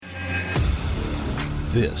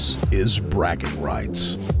This is Bragging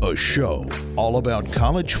Rights, a show all about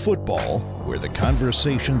college football where the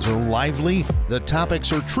conversations are lively, the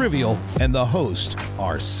topics are trivial, and the hosts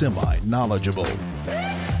are semi-knowledgeable.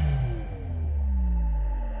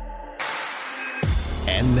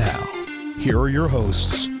 And now, here are your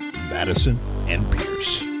hosts, Madison and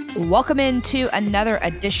Pierce. Welcome into another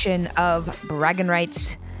edition of Bragging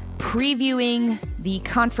Rights, previewing the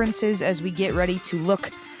conferences as we get ready to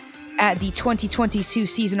look at the 2022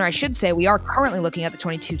 season, or I should say we are currently looking at the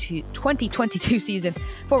 2022 season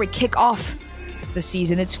before we kick off the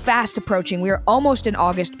season. It's fast approaching. We are almost in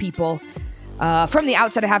August, people. From the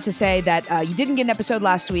outset, I have to say that you didn't get an episode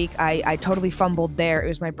last week. I totally fumbled there. It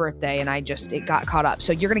was my birthday, and it got caught up.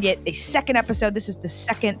 So you're going to get a second episode. This is the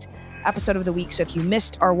second episode of the week. So if you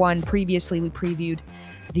missed our one previously, we previewed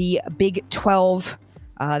the Big 12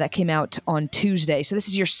 that came out on Tuesday. So this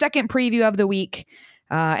is your second preview of the week.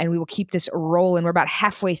 And we will keep this rolling. We're about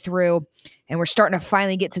halfway through, and we're starting to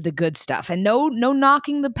finally get to the good stuff. And no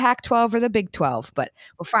knocking the Pac-12 or the Big 12, but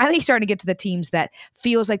we're finally starting to get to the teams that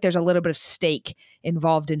feels like there's a little bit of stake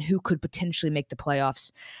involved in who could potentially make the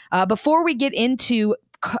playoffs. Before we get into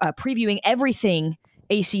previewing everything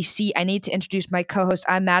ACC, I need to introduce my co-host.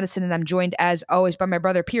 I'm Madison, and I'm joined, as always, by my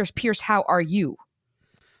brother, Pierce. Pierce, how are you?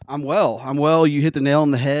 I'm well. You hit the nail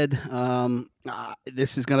on the head.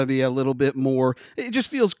 This is going to be a little bit more, it just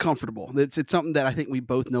feels comfortable. It's something that I think we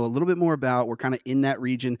both know a little bit more about. We're kind of in that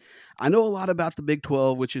region. I know a lot about the Big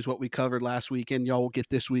 12, which is what we covered last week, and y'all will get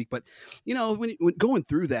this week. But, when going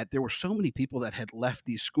through that, there were so many people that had left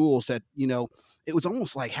these schools that, it was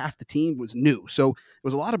almost like half the team was new. So it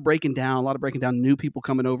was a lot of breaking down new people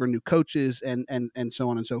coming over, new coaches, and so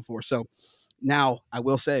on and so forth. So now I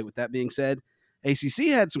will say, with that being said, ACC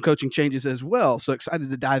had some coaching changes as well, so excited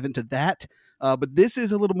to dive into that. But this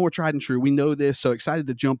is a little more tried and true. We know this, so excited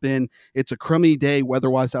to jump in. It's a crummy day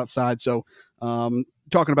weather-wise outside, so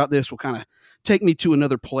talking about this will kind of take me to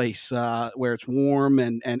another place where it's warm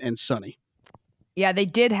and sunny. Yeah, they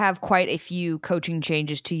did have quite a few coaching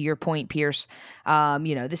changes, to your point, Pierce.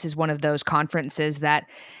 This is one of those conferences that,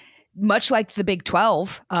 much like the Big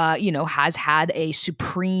 12, has had a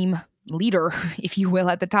supreme leader, if you will,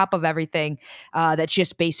 at the top of everything. That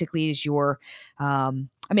just basically is your, when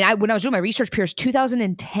I was doing my research, Pierce,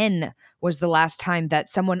 2010 was the last time that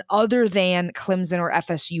someone other than Clemson or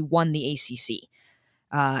FSU won the ACC.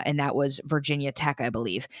 And that was Virginia Tech, I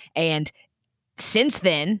believe. And since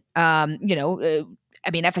then,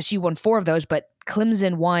 FSU won 4 of those, but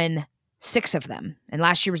Clemson won 6 of them. And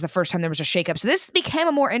last year was the first time there was a shakeup. So this became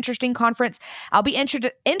a more interesting conference. I'll be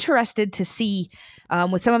interested to see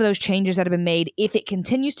with some of those changes that have been made, if it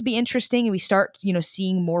continues to be interesting and we start,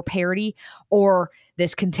 seeing more parity, or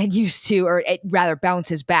this continues to, or it rather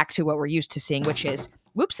bounces back to what we're used to seeing, which is,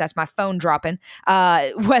 whoops, that's my phone dropping.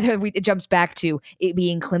 Whether it jumps back to it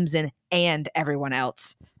being Clemson and everyone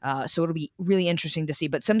else. So it'll be really interesting to see.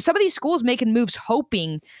 But some of these schools making moves,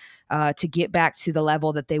 hoping to get back to the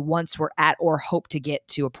level that they once were at, or hope to get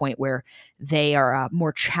to a point where they are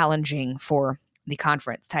more challenging for the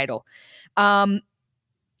conference title.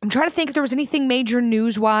 I'm trying to think if there was anything major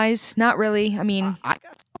news-wise. Not really. I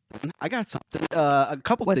got something. A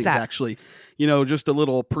couple things, actually. Just a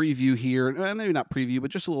little preview here. Maybe not preview, but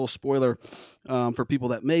just a little spoiler for people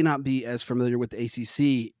that may not be as familiar with the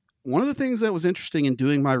ACC. One of the things that was interesting in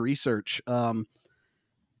doing my research, for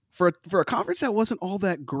a conference that wasn't all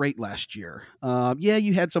that great last year.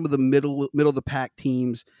 You had some of the middle of the pack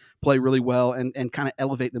teams play really well and kind of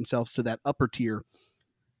elevate themselves to that upper tier.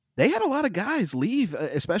 They had a lot of guys leave,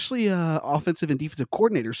 especially offensive and defensive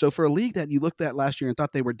coordinators. So for a league that you looked at last year and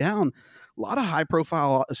thought they were down, a lot of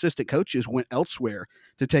high-profile assistant coaches went elsewhere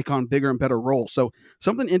to take on bigger and better roles. So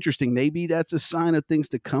something interesting. Maybe that's a sign of things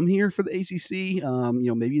to come here for the ACC.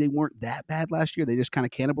 Maybe they weren't that bad last year. They just kind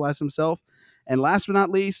of cannibalized themselves. And last but not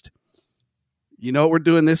least, what we're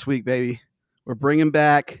doing this week, baby? We're bringing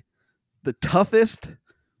back the toughest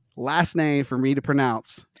last name for me to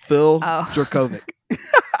pronounce, Phil Jurkovec.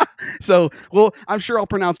 So, I'm sure I'll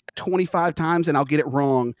pronounce it 25 times and I'll get it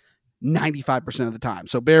wrong 95% of the time.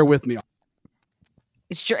 So bear with me.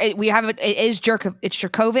 It's Jurkovec.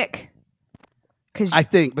 I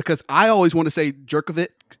think, because I always want to say Jurkovec,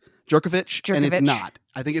 and it's not.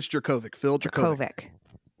 I think it's Jurkovec, Phil Jurkovec.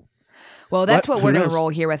 Well, that's what we're going to roll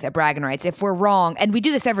here with at Bragging Rights. If we're wrong, and we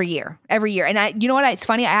do this every year. And you know what? It's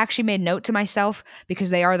funny. I actually made note to myself,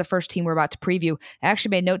 because they are the first team we're about to preview. I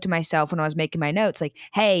actually made note to myself when I was making my notes, like,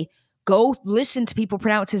 hey, go listen to people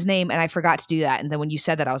pronounce his name. And I forgot to do that. And then when you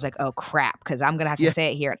said that, I was like, oh crap, because I'm going to have to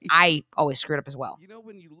say it here. And I always screw it up as well.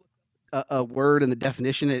 When you look a word and the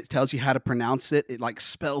definition, it tells you how to pronounce it. It like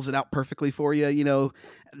spells it out perfectly for you. You know,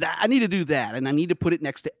 I need to do that, and I need to put it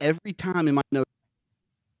next to every time in my notes.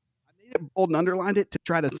 I made it bold and underlined it to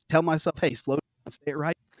try to tell myself, "Hey, slow down, say it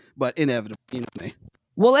right." But inevitably, you know me.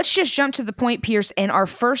 Well, let's just jump to the point, Pierce. And our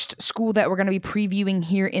first school that we're going to be previewing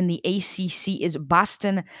here in the ACC is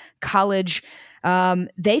Boston College.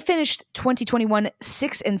 They finished 2021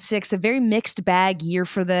 6-6, a very mixed bag year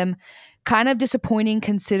for them. Kind of disappointing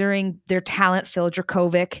considering their talent, Phil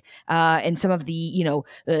Dracovic, and some of the,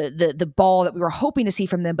 the ball that we were hoping to see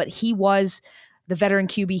from them. But he was the veteran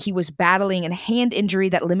QB. He was battling a hand injury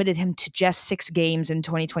that limited him to just 6 games in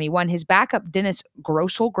 2021. His backup, Dennis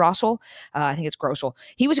Grossel, I think it's Grossel,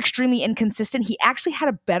 he was extremely inconsistent. He actually had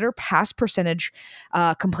a better pass percentage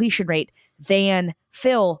completion rate than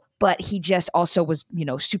Phil, but he just also was,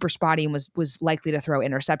 super spotty and was likely to throw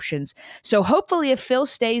interceptions. So hopefully if Phil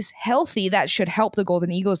stays healthy, that should help the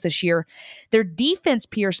Golden Eagles this year. Their defense,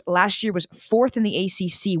 Pierce, last year was 4th in the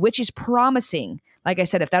ACC, which is promising. Like I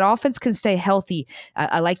said, if that offense can stay healthy,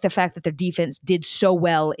 I like the fact that their defense did so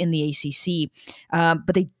well in the ACC.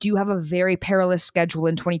 But they do have a very perilous schedule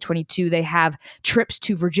in 2022. They have trips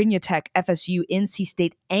to Virginia Tech, FSU, NC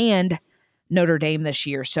State, and Notre Dame this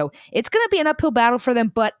year. So it's going to be an uphill battle for them.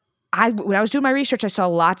 But when I was doing my research, I saw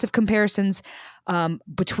lots of comparisons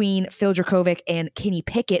between Phil Dracovic and Kenny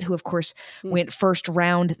Pickett, who, of course, went first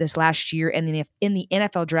round this last year in the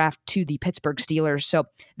NFL draft to the Pittsburgh Steelers. So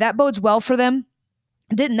that bodes well for them.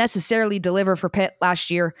 Didn't necessarily deliver for Pitt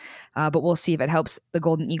last year, but we'll see if it helps the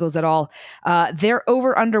Golden Eagles at all. Their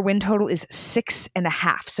over-under win total is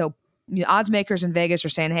 6.5. So odds makers in Vegas are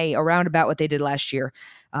saying, hey, around about what they did last year.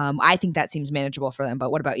 I think that seems manageable for them.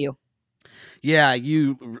 But what about you? Yeah,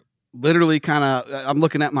 you literally I'm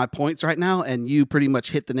looking at my points right now, and you pretty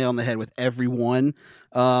much hit the nail on the head with every one.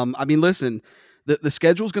 Listen, the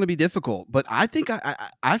schedule is going to be difficult, but I think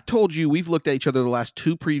I've told you, we've looked at each other the last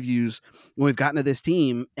 2 previews when we've gotten to this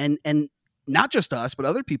team, and not just us, but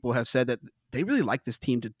other people have said that they really like this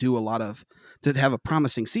team to have a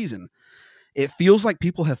promising season. It feels like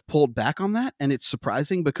people have pulled back on that, and it's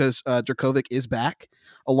surprising because Dracovic is back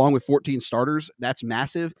along with 14 starters. That's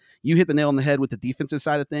massive. You hit the nail on the head with the defensive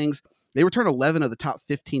side of things. They returned 11 of the top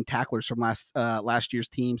 15 tacklers from last year's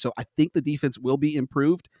team, so I think the defense will be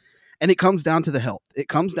improved. And it comes down to the health. It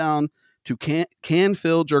comes down to can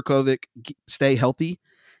Phil Dracovic stay healthy?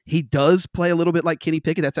 He does play a little bit like Kenny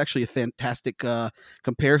Pickett. That's actually a fantastic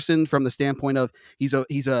comparison from the standpoint of he's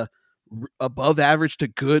a above average to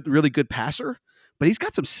good, really good passer, but he's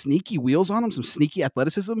got some sneaky wheels on him, some sneaky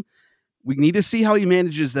athleticism. We need to see how he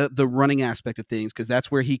manages the running aspect of things, because that's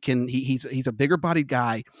where he's a bigger bodied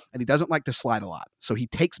guy, and he doesn't like to slide a lot. So he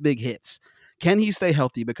takes big hits. Can he stay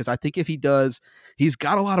healthy? Because I think if he does, he's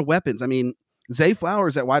got a lot of weapons. I mean, Zay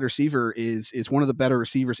Flowers at wide receiver is one of the better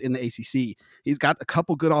receivers in the ACC. He's got a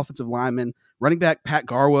couple good offensive linemen. Running back Pat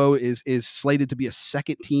Garwo is slated to be a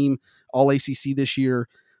second team All ACC this year.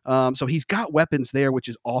 So he's got weapons there, which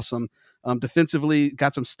is awesome. Defensively,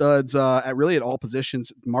 got some studs at all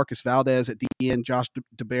positions. Marcus Valdez at DN, Josh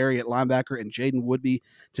DeBerry at linebacker, and Jaden Woodby,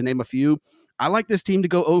 to name a few. I like this team to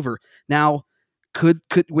go over. Now, could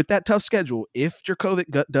with that tough schedule, if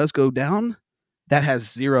Dracovic does go down, that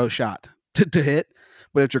has 0 shot to hit.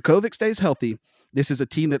 But if Dracovic stays healthy, this is a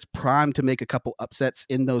team that's primed to make a couple upsets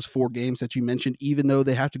in those 4 games that you mentioned, even though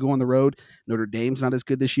they have to go on the road. Notre Dame's not as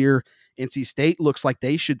good this year. NC State looks like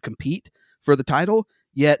they should compete for the title,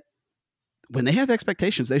 yet when they have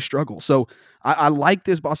expectations, they struggle. So I like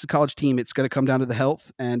this Boston College team. It's going to come down to the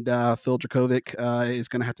health, and Phil Dracovic is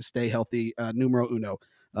going to have to stay healthy, numero uno.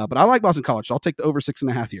 But I like Boston College, so I'll take the over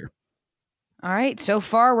 6.5 here. All right, so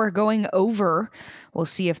far we're going over. We'll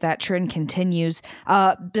see if that trend continues.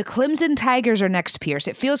 The Clemson Tigers are next, Pierce.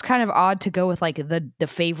 It feels kind of odd to go with like the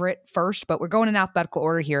favorite first, but we're going in alphabetical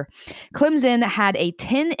order here. Clemson had a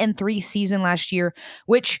 10-3 season last year,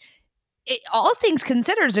 which all things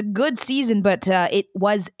considered is a good season, but it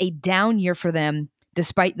was a down year for them.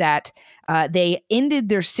 Despite that, they ended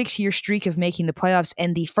their 6-year streak of making the playoffs,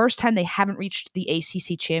 and the first time they haven't reached the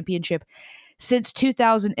ACC championship since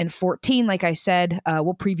 2014. Like I said,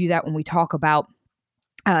 we'll preview that when we talk about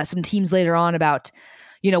some teams later on about,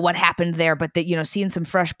 what happened there. But seeing some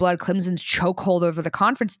fresh blood, Clemson's chokehold over the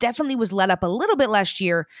conference definitely was let up a little bit last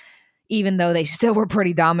year, even though they still were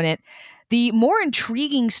pretty dominant. The more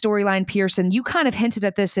intriguing storyline, Pearson, you kind of hinted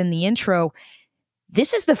at this in the intro.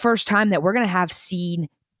 This is the first time that we're going to have seen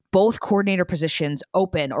both coordinator positions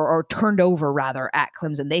open or turned over rather at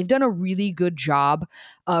Clemson. They've done a really good job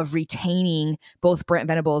of retaining both Brent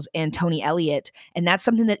Venables and Tony Elliott. And that's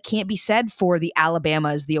something that can't be said for the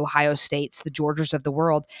Alabamas, the Ohio States, the Georgias of the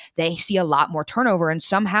world. They see a lot more turnover, and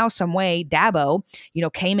somehow, some way, Dabo,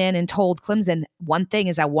 came in and told Clemson, one thing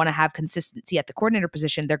is I want to have consistency at the coordinator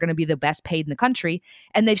position. They're going to be the best paid in the country.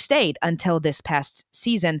 And they've stayed until this past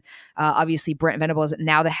season. Obviously, Brent Venables,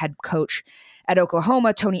 now the head coach at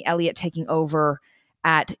Oklahoma, Tony Elliott taking over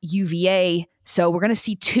at UVA. So we're going to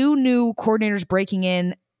see 2 new coordinators breaking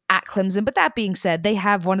in at Clemson. But that being said, they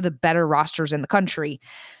have one of the better rosters in the country.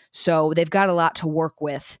 So they've got a lot to work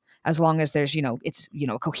with as long as there's,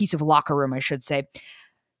 a cohesive locker room, I should say.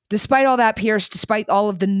 Despite all that, Pierce, despite all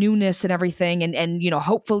of the newness and everything, and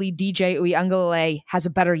hopefully DJ Uiagalelei has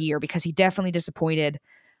a better year, because he definitely disappointed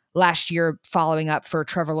last year following up for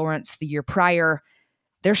Trevor Lawrence the year prior.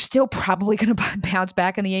 They're still probably going to bounce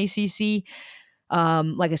back in the ACC.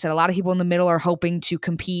 Like I said, a lot of people in the middle are hoping to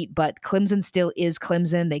compete, but Clemson still is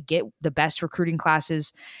Clemson. They get the best recruiting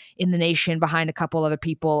classes in the nation behind a couple other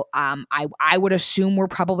people. I would assume we're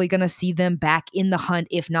probably going to see them back in the hunt,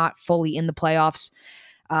 if not fully in the playoffs.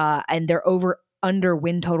 And their over-under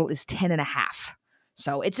win total is 10.5.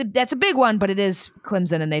 So that's a big one, but it is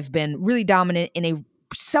Clemson, and they've been really dominant in a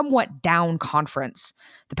somewhat down conference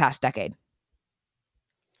the past decade.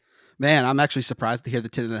 Man, I'm actually surprised to hear the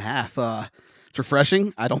 10.5. It's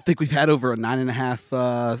refreshing. I don't think we've had over a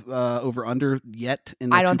 9.5 over under yet.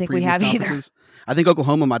 I don't think we have either. I think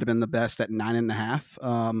Oklahoma might have been the best at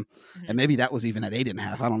 9.5, and maybe that was even at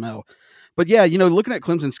 8.5. I don't know. But yeah, looking at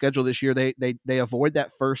Clemson's schedule this year, they avoid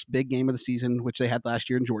that first big game of the season, which they had last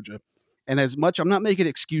year in Georgia. And as much, I'm not making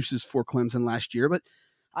excuses for Clemson last year, but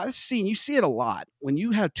you see it a lot when you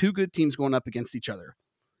have 2 good teams going up against each other.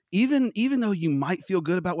 Even though you might feel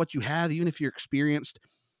good about what you have, even if you're experienced,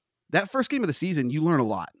 that first game of the season, you learn a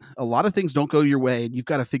lot. A lot of things don't go your way, and you've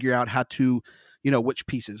got to figure out how to, which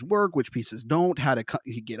pieces work, which pieces don't, how to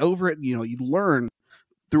get over it. You learn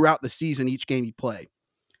throughout the season, each game you play.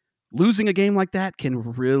 Losing a game like that can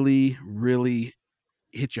really, really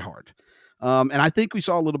hit you hard. And I think we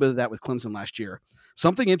saw a little bit of that with Clemson last year.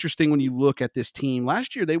 Something interesting when you look at this team,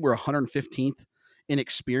 last year they were 115th in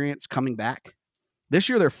experience coming back. This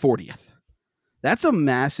year, they're 40th. That's a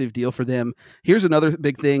massive deal for them. Here's another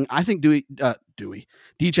big thing. I think DJ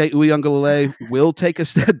Uiagalelei will take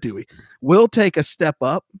a step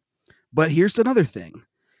up. But here's another thing.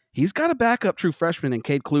 He's got a backup true freshman in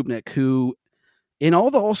Cade Klubnik, who in all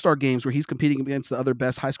the All-Star games where he's competing against the other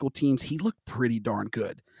best high school teams, he looked pretty darn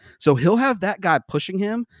good. So he'll have that guy pushing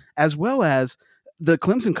him, as well as the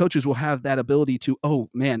Clemson coaches will have that ability to, oh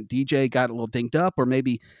man, DJ got a little dinged up, or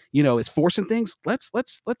maybe, is forcing things. Let's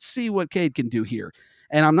see what Cade can do here.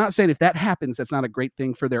 And I'm not saying if that happens, that's not a great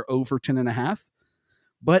thing for their over 10.5.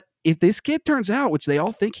 But if this kid turns out, which they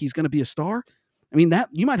all think he's going to be a star, I mean, that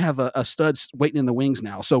you might have a stud waiting in the wings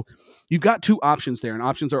now. So you've got 2 options there, and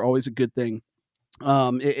options are always a good thing.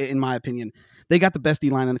 In my opinion, they got the best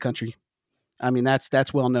D-line in the country. I mean,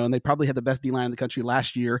 that's well known. They probably had the best D-line in the country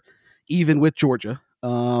last year, even with Georgia.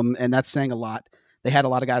 And that's saying a lot. They had a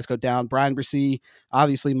lot of guys go down. Brian Bresee,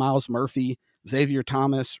 obviously Miles Murphy, Xavier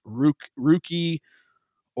Thomas, Ruki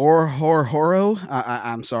Horo.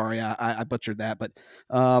 I'm sorry, I butchered that, but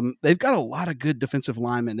they've got a lot of good defensive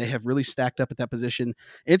linemen. They have really stacked up at that position.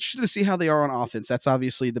 Interested to see how they are on offense. That's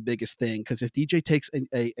obviously the biggest thing, because if DJ takes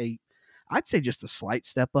I'd say just a slight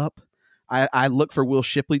step up. I look for Will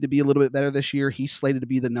Shipley to be a little bit better this year. He's slated to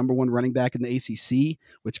be the number 1 running back in the ACC,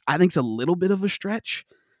 which I think is a little bit of a stretch.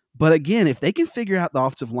 But again, if they can figure out the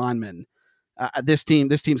offensive linemen, this team's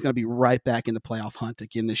going to be right back in the playoff hunt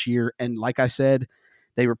again this year. And like I said,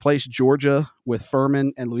 they replaced Georgia with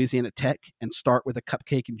Furman and Louisiana Tech, and start with a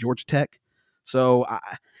cupcake in Georgia Tech. So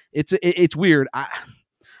it's weird.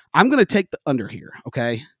 I'm going to take the under here.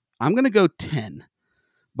 Okay, I'm going to go 10.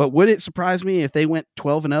 But would it surprise me if they went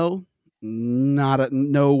 12-0?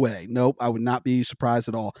 No way. Nope. I would not be surprised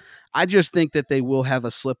at all. I just think that they will have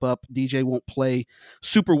a slip up. DJ won't play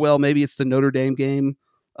super well. Maybe it's the Notre Dame game.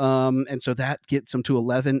 And so that gets them to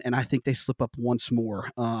 11. And I think they slip up once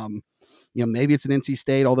more. Maybe it's an NC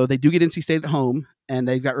State, although they do get NC State at home and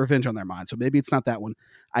they've got revenge on their mind. So maybe it's not that one.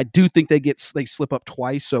 I do think they slip up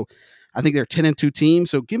twice. So I think they're 10-2 team.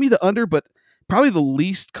 So give me the under, but probably the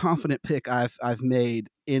least confident pick I've made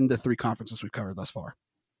in the 3 conferences we've covered thus far.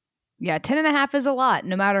 Yeah, 10.5 is a lot,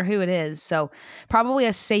 no matter who it is. So probably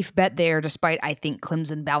a safe bet there, despite, I think,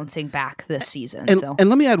 Clemson bouncing back this season. And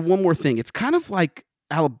let me add one more thing. It's kind of like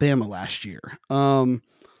Alabama last year.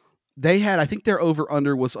 They had, I think their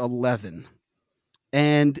over-under was 11.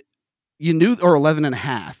 And, you knew, or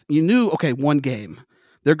 11.5. You knew, okay, one game.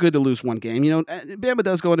 They're good to lose one game. Bama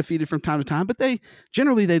does go undefeated from time to time, but they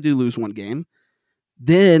do lose one game.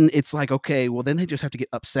 Then it's like, okay, well, then they just have to get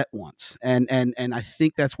upset once. And I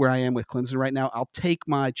think that's where I am with Clemson right now. I'll take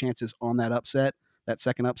my chances on that upset, that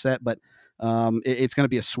second upset, but it's going to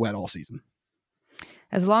be a sweat all season.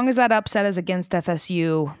 As long as that upset is against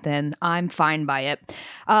FSU, then I'm fine by it.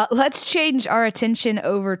 Let's change our attention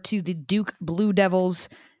over to the Duke Blue Devils.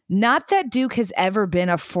 Not that Duke has ever been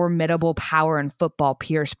a formidable power in football,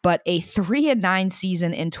 Pierce, but a 3-9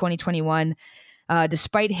 season in 2021,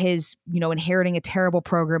 despite his, inheriting a terrible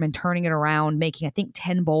program and turning it around, making, I think,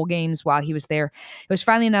 10 bowl games while he was there. It was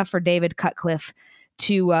finally enough for David Cutcliffe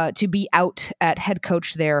to be out at head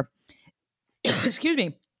coach there. Excuse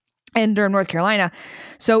me. And Durham, North Carolina.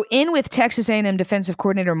 So in with Texas A&M defensive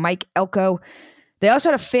coordinator Mike Elko. They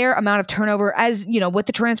also had a fair amount of turnover, as with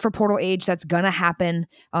the transfer portal age, that's going to happen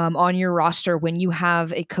on your roster when you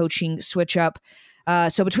have a coaching switch up.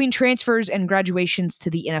 So between transfers and graduations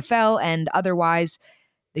to the NFL and otherwise,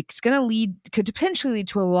 it's going to could potentially lead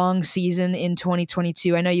to a long season in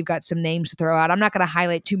 2022. I know you've got some names to throw out. I'm not going to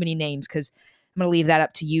highlight too many names because I'm going to leave that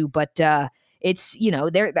up to you, but it's,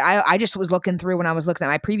 there. I just was looking through when I was looking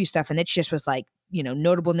at my preview stuff, and it just was like,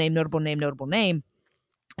 notable name.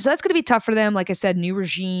 So that's going to be tough for them. Like I said, new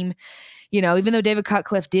regime, even though David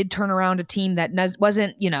Cutcliffe did turn around a team that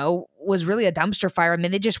wasn't, was really a dumpster fire. I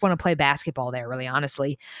mean, they just want to play basketball there, really,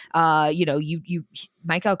 honestly.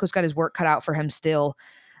 Mike Elko's got his work cut out for him still.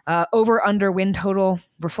 Over under win total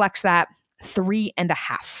reflects that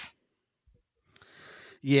 3.5.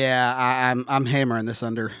 Yeah, I'm hammering this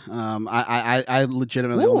under. I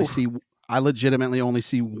legitimately only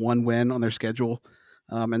see one win on their schedule,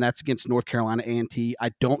 and that's against North Carolina A&T.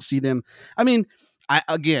 I don't see them. I mean,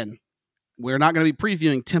 we're not going to be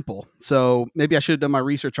previewing Temple, so maybe I should have done my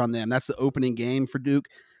research on them. That's the opening game for Duke.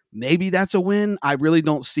 Maybe that's a win. I really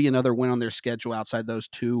don't see another win on their schedule outside those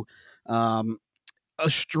two. A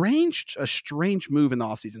strange move in the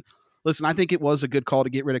offseason. Listen, I think it was a good call to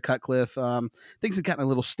get rid of Cutcliffe. Things had gotten a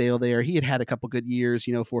little stale there. He had a couple good years,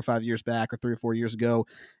 4 or 5 years back or 3 or 4 years ago,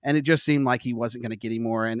 and it just seemed like he wasn't going to get any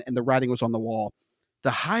more, and the writing was on the wall. The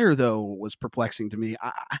hire, though, was perplexing to me.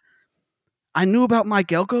 I knew about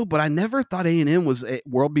Mike Elko, but I never thought A&M was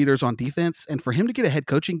world beaters on defense, and for him to get a head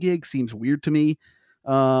coaching gig seems weird to me.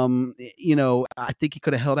 I think he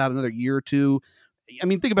could have held out another year or two. I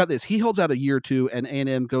mean, think about this. He holds out a year or two, and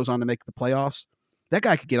A&M goes on to make the playoffs. That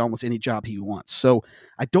guy could get almost any job he wants. So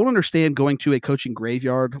I don't understand going to a coaching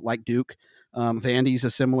graveyard like Duke. Vandy's a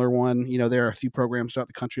similar one. There are a few programs throughout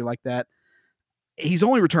the country like that. He's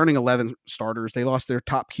only returning 11 starters. They lost their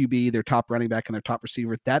top QB, their top running back, and their top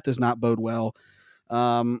receiver. That does not bode well.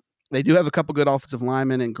 They do have a couple good offensive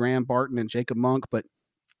linemen in Graham Barton and Jacob Monk, but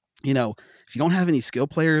if you don't have any skill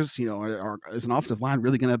players, is an offensive line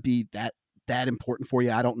really going to be that important for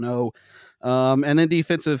you? I don't know. And then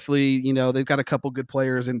defensively, they've got a couple good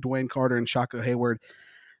players in Dwayne Carter and Shaka Hayward.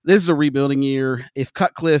 This is a rebuilding year. If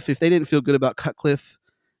they didn't feel good about Cutcliffe,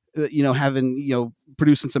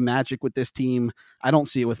 producing some magic with this team, I don't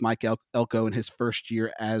see it with Mike Elko in his first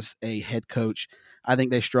year as a head coach. I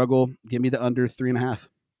think they struggle. Give me the under 3.5.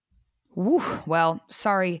 Ooh, well,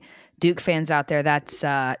 sorry, Duke fans out there. That's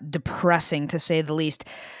depressing to say the least.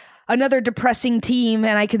 Another depressing team,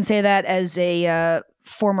 and I can say that as a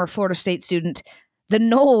former Florida State student, the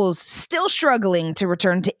Noles still struggling to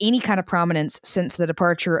return to any kind of prominence since the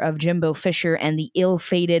departure of Jimbo Fisher and the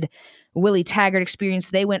ill-fated Willie Taggart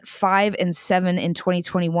experience. They went 5-7 in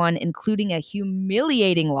 2021, including a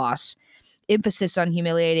humiliating loss, emphasis on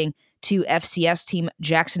humiliating, to FCS team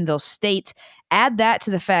Jacksonville State. Add that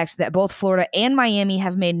to the fact that both Florida and Miami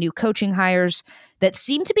have made new coaching hires that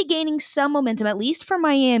seem to be gaining some momentum, at least for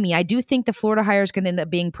Miami. I do think the Florida hire is going to end up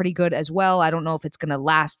being pretty good as well. I don't know if it's going to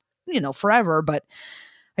last, forever, but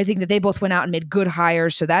I think that they both went out and made good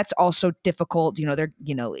hires. So that's also difficult. It's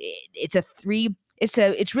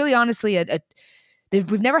really honestly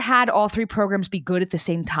we've never had all three programs be good at the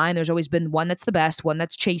same time. There's always been one that's the best, one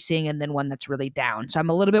that's chasing, and then one that's really down. So I'm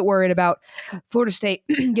a little bit worried about Florida State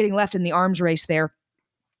getting left in the arms race there.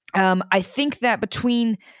 I think that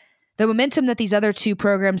between the momentum that these other two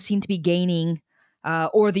programs seem to be gaining,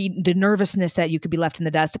 or the nervousness that you could be left in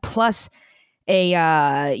the dust, plus it's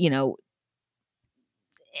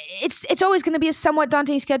always going to be a somewhat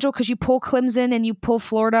daunting schedule because you pull Clemson and you pull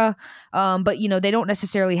Florida, but they don't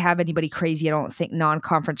necessarily have anybody crazy, I don't think,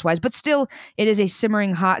 non-conference wise. But still, it is a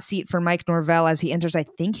simmering hot seat for Mike Norvell as he enters, I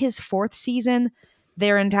think, his 4th season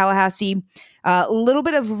there in Tallahassee. A little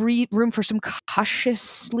bit of room for some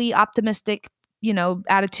cautiously optimistic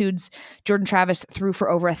attitudes. Jordan Travis threw for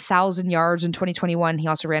over 1,000 yards in 2021. He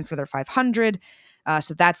also ran for their 500.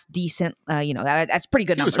 So that's decent. That's pretty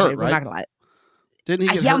good numbers. Hurt, We're not gonna lie. Didn't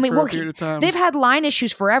he get hurt for a period of time? They've had line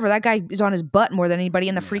issues forever. That guy is on his butt more than anybody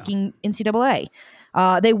in the freaking NCAA.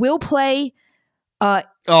 They will play. I'm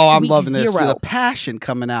loving 0. this. The passion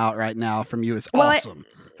coming out right now from you is awesome.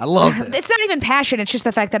 I love this. It's not even passion. It's just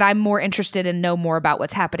the fact that I'm more interested and know more about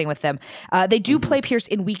what's happening with them. They do play Pierce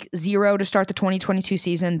in week 0 to start the 2022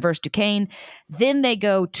 season versus Duquesne. Then they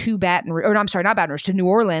go to to New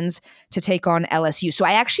Orleans to take on LSU. So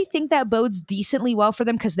I actually think that bodes decently well for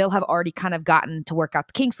them because they'll have already kind of gotten to work out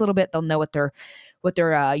the kinks a little bit. They'll know what they're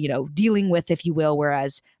dealing with, if you will.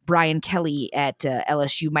 Whereas Brian Kelly at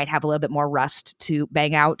LSU might have a little bit more rust to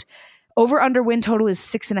bang out. Over-under win total is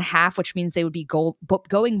 6.5, which means they would be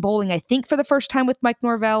going bowling, I think, for the first time with Mike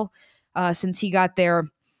Norvell since he got there.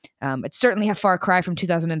 It's certainly a far cry from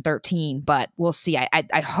 2013, but we'll see.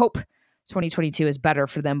 I hope 2022 is better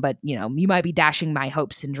for them, but you might be dashing my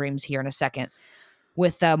hopes and dreams here in a second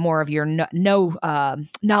with more of your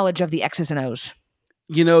knowledge of the X's and O's.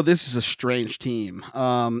 This is a strange team,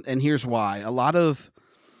 and here's why. A lot of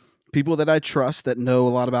people that I trust that know a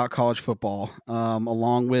lot about college football,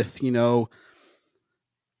 along with, the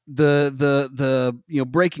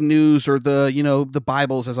breaking news or the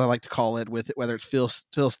Bibles, as I like to call it, with whether it's Phil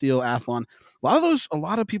Steele, Athlon, a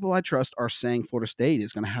lot of people I trust are saying Florida State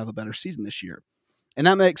is going to have a better season this year. And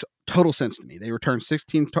that makes total sense to me. They returned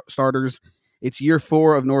 16 starters. It's year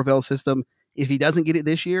 4 of Norvell's system. If he doesn't get it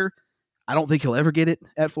this year, I don't think he'll ever get it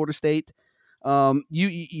at Florida State.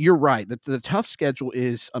 You're right. The tough schedule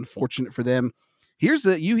is unfortunate for them. Here's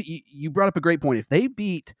you brought up a great point. If they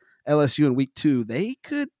beat LSU in week 2, you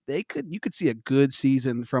could see a good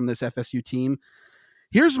season from this FSU team.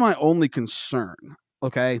 Here's my only concern.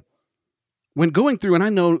 Okay. When going through, and I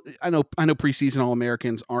know preseason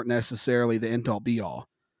All-Americans aren't necessarily the end all be all,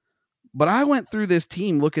 but I went through this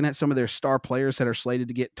team looking at some of their star players that are slated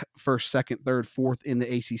to get first, second, third, fourth in the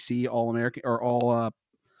ACC All-American or all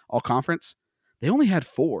conference. They only had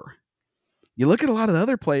 4. You look at a lot of the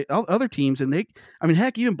other teams, and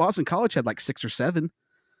heck, even Boston College had like 6 or 7.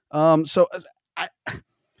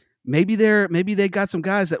 Maybe they got some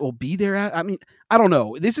guys that will be there. I don't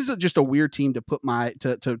know. This is just a weird team to put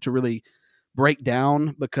to really break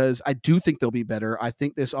down, because I do think they'll be better. I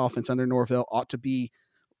think this offense under Norvell ought to be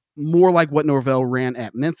more like what Norvell ran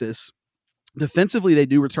at Memphis. Defensively, they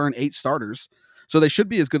do return 8 starters. So they should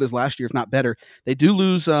be as good as last year, if not better. They do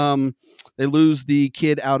lose. They lose the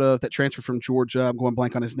kid that transferred from Georgia. I'm going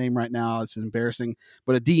blank on his name right now. This is embarrassing.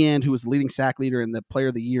 But a D end who was the leading sack leader and the player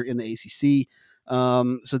of the year in the ACC.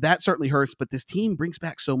 So that certainly hurts. But this team brings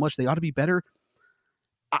back so much. They ought to be better.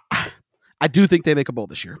 I do think they make a bowl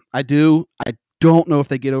this year. I do. I don't know if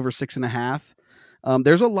they get over 6.5.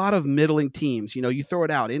 There's a lot of middling teams. You throw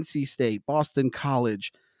it out: NC State, Boston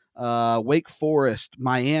College, Wake Forest,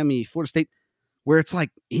 Miami, Florida State, where it's like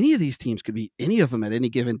any of these teams could beat any of them at any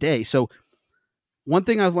given day. So one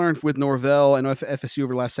thing I've learned with Norvell and FSU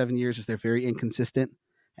over the last 7 years is they're very inconsistent,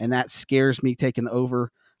 and that scares me taking the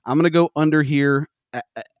over. I'm going to go under here.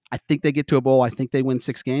 I think they get to a bowl. I think they win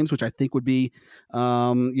 6 games, which I think would be,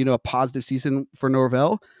 a positive season for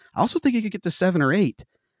Norvell. I also think it could get to 7 or 8.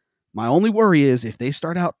 My only worry is if they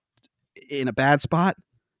start out in a bad spot,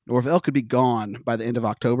 Norvell could be gone by the end of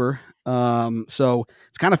October. So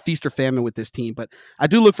it's kind of feast or famine with this team. But I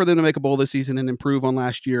do look for them to make a bowl this season and improve on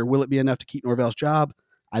last year. Will it be enough to keep Norvell's job?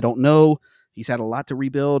 I don't know. He's had a lot to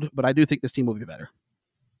rebuild, but I do think this team will be better.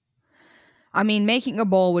 Making a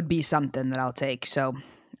bowl would be something that I'll take. So,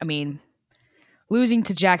 losing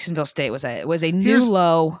to Jacksonville State was a new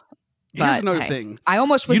low. Here's another thing. I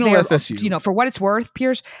almost was there. FSU. For what it's worth,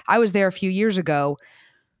 Pierce, I was there a few years ago.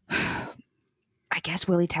 I guess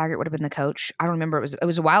Willie Taggart would have been the coach. I don't remember. It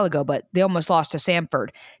was a while ago, but they almost lost to Samford.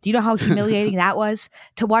 Do you know how humiliating that was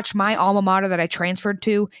to watch my alma mater that I transferred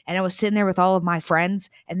to? And I was sitting there with all of my friends,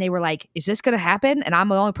 and they were like, "Is this going to happen?" And I'm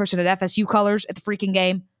the only person at FSU colors at the freaking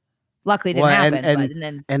game. Luckily, it didn't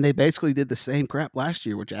happen. And they basically did the same crap last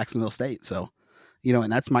year with Jacksonville State. So,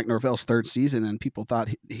 and that's Mike Norvell's 3rd season, and people thought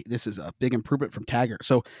this is a big improvement from Taggart.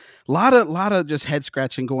 So, a lot of just head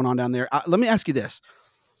scratching going on down there. Let me ask you this.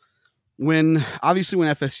 When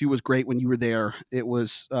FSU was great when you were there, it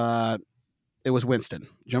was Winston.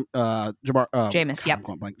 Jameis, yep. I'm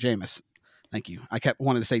going blank. Jameis. Thank you. I kept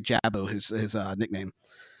wanting to say Jabbo, his nickname.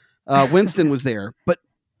 Winston was there. But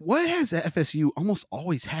what has FSU almost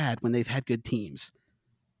always had when they've had good teams?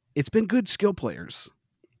 It's been good skill players,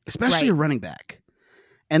 especially a running back.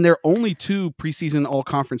 And there are only 2 preseason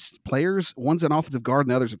all-conference players. One's an offensive guard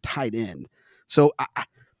and the other's a tight end. So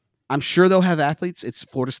I'm sure they'll have athletes. It's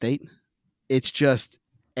Florida State. It's just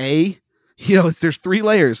there's 3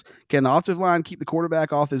 layers. Can the offensive line keep the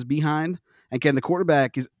quarterback off his behind? And can the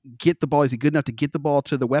quarterback get the ball? Is he good enough to get the ball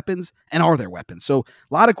to the weapons? And are there weapons? So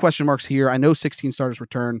a lot of question marks here. I know 16 starters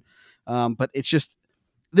return, but it's just,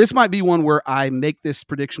 this might be one where I make this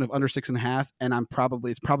prediction of under 6.5, and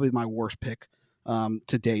it's probably my worst pick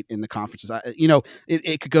to date in the conferences.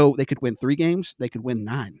 It could go. They could win 3 games. They could win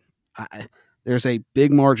 9. There's a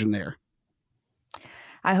big margin there.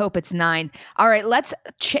 I hope it's 9. All right, let's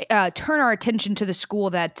turn our attention to the school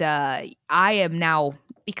that I am now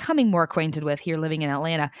becoming more acquainted with here living in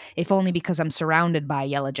Atlanta, if only because I'm surrounded by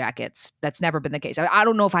Yellow Jackets. That's never been the case. I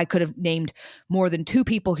don't know if I could have named more than 2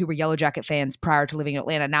 people who were Yellow Jacket fans prior to living in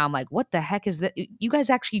Atlanta. Now I'm like, what the heck is that? You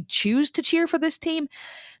guys actually choose to cheer for this team?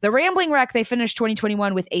 The Rambling Wreck, they finished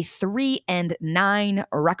 2021 with a 3-9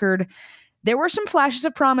 record. There were some flashes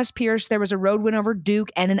of promise, Pierce. There was a road win over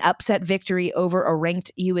Duke and an upset victory over a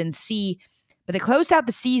ranked UNC. But they closed out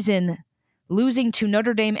the season losing to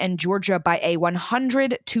Notre Dame and Georgia by a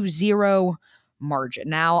 100-0 margin.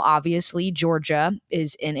 Now, obviously, Georgia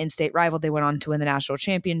is an in-state rival. They went on to win the national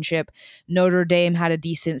championship. Notre Dame had a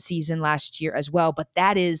decent season last year as well, but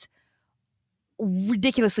that is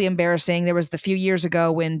ridiculously embarrassing. There was the few years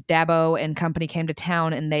ago when Dabo and company came to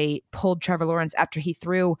town and they pulled Trevor Lawrence after he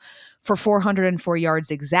threw for 404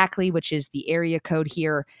 yards exactly, which is the area code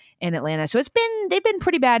here in Atlanta. So they've been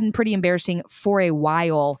pretty bad and pretty embarrassing for a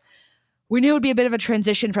while. We knew it would be a bit of a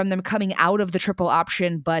transition from them coming out of the triple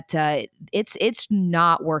option, but it's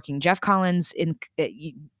not working. Jeff Collins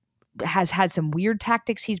has had some weird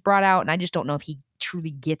tactics he's brought out, and I just don't know if he truly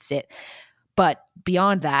gets it. But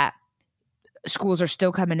beyond that, schools are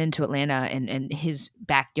still coming into Atlanta and his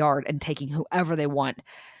backyard and taking whoever they want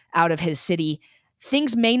out of his city.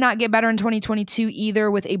 Things may not get better in 2022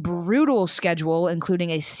 either, with a brutal schedule,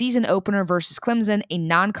 including a season opener versus Clemson, a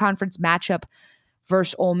non-conference matchup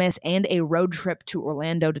versus Ole Miss, and a road trip to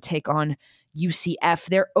Orlando to take on UCF.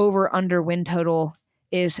 Their over-under win total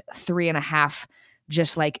is 3.5,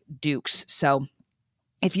 just like Duke's. So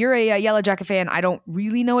if you're a Yellow Jacket fan, I don't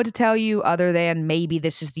really know what to tell you other than maybe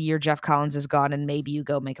this is the year Jeff Collins is gone and maybe you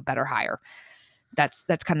go make a better hire. That's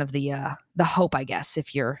kind of the hope, I guess,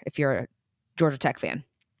 if you're a Georgia Tech fan.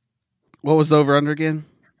 What was the over-under again?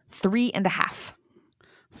 3.5.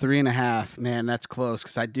 3.5. Man, that's close,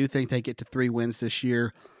 because I do think they get to 3 wins this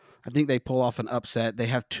year. I think they pull off an upset. They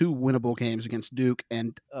have 2 winnable games against Duke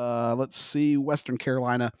and let's see, Western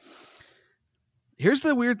Carolina. Here's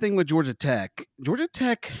the weird thing with Georgia Tech. Georgia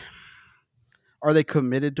Tech, are they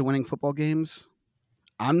committed to winning football games?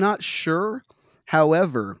 I'm not sure.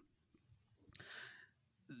 However,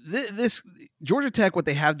 this Georgia Tech, what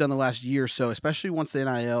they have done the last year or so, especially once the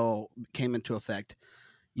NIL came into effect,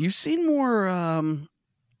 you've seen more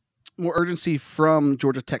urgency from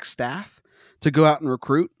Georgia Tech staff to go out and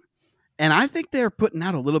recruit. And I think they're putting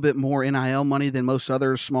out a little bit more NIL money than most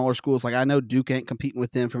other smaller schools. Like, I know Duke ain't competing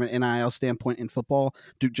with them from an NIL standpoint in football.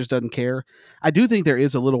 Duke just doesn't care. I do think there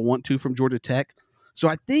is a little want-to from Georgia Tech. So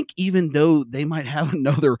I think even though they might have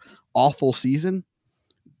another awful season,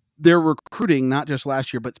 they're recruiting, not just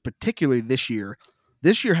last year, but particularly this year.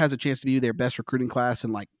 This year has a chance to be their best recruiting class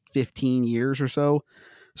in like 15 years or so.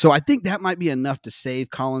 So I think that might be enough to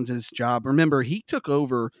save Collins' job. Remember, he took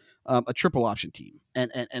over a triple option team.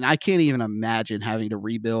 And I can't even imagine having to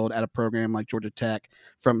rebuild at a program like Georgia Tech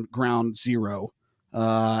from ground zero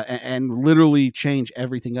and literally change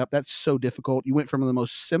everything up. That's so difficult. You went from the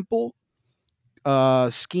most simple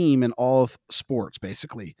scheme in all of sports,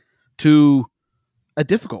 basically, to a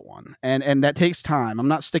difficult one. And that takes time. I'm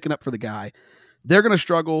not sticking up for the guy. They're going to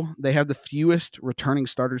struggle. They have the fewest returning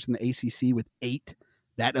starters in the ACC with 8.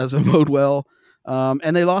 That doesn't bode well.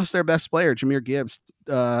 And they lost their best player, Jahmyr Gibbs,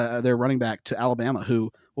 their running back, to Alabama,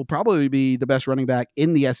 who will probably be the best running back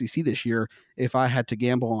in the SEC this year if I had to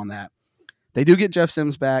gamble on that. They do get Jeff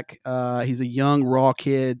Sims back. He's a young, raw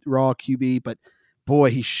kid, raw QB, but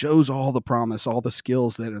boy, he shows all the promise, all the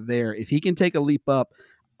skills that are there. If he can take a leap up,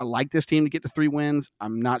 I like this team to get to 3 wins.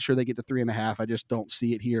 I'm not sure they get to 3.5. I just don't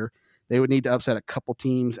see it here. They would need to upset a couple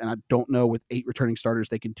teams, and I don't know with 8 returning starters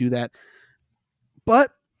they can do that.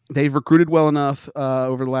 But they've recruited well enough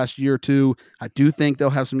over the last year or two. I do think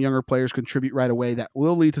they'll have some younger players contribute right away. That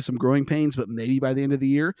will lead to some growing pains, but maybe by the end of the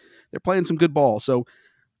year, they're playing some good ball. So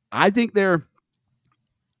I think they're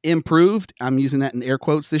improved. I'm using that in air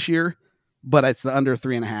quotes this year, but it's the under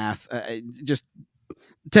 3.5. Just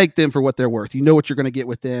take them for what they're worth. You know what you're going to get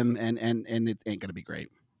with them, and it ain't going to be great.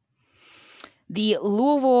 The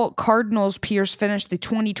Louisville Cardinals, Pierce, finished the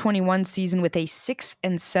 2021 season with a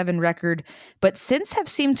 6-7 record, but since have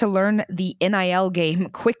seemed to learn the NIL game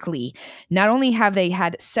quickly. Not only have they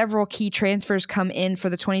had several key transfers come in for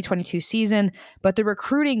the 2022 season, but they're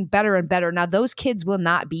recruiting better and better. Now, those kids will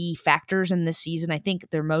not be factors in this season. I think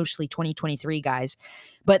they're mostly 2023 guys.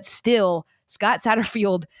 But still, Scott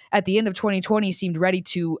Satterfield at the end of 2020 seemed ready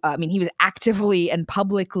to, he was actively and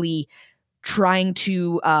publicly trying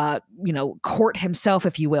to, court himself,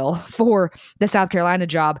 if you will, for the South Carolina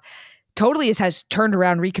job. Totally has turned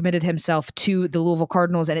around, recommitted himself to the Louisville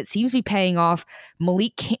Cardinals, and it seems to be paying off.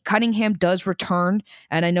 Malik Cunningham does return,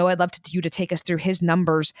 and I know I'd love you to take us through his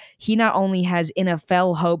numbers. He not only has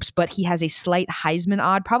NFL hopes, but he has a slight Heisman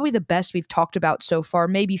odd, probably the best we've talked about so far.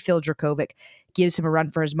 Maybe Phil Dracovic gives him a run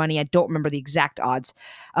for his money. I don't remember the exact odds.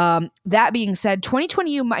 That being said,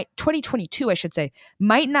 2022, I should say,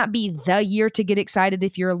 might not be the year to get excited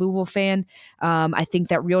if you're a Louisville fan. I think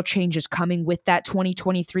that real change is coming with that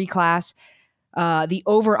 2023 class. The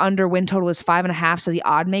over-under win total is 5.5, so the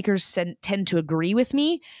odd makers tend to agree with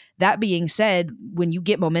me. That being said, when you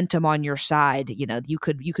get momentum on your side, you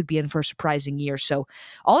could be in for a surprising year. So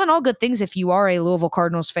all in all, good things if you are a Louisville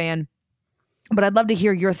Cardinals fan. But I'd love to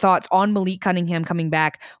hear your thoughts on Malik Cunningham coming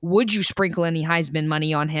back. Would you sprinkle any Heisman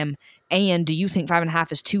money on him? And do you think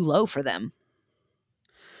 5.5 is too low for them?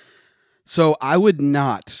 So I would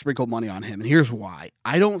not sprinkle money on him. And here's why.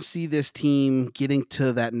 I don't see this team getting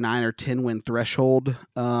to that 9 or 10 win threshold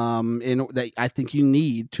that I think you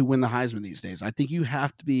need to win the Heisman these days. I think you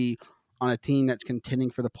have to be on a team that's contending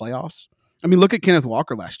for the playoffs. I mean, look at Kenneth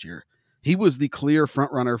Walker last year. He was the clear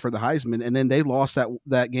front runner for the Heisman, and then they lost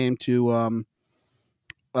that game to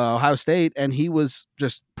Ohio State, and he was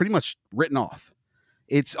just pretty much written off.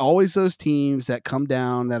 It's always those teams that come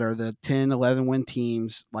down that are the 10, 11 win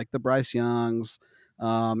teams, like the Bryce Youngs,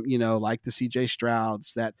 like the CJ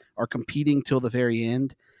Strouds, that are competing till the very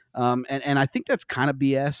end. And I think that's kind of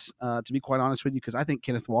BS, to be quite honest with you, because I think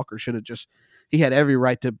Kenneth Walker he had every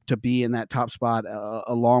right to be in that top spot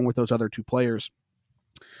along with those other two players.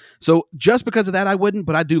 So just because of that, I wouldn't,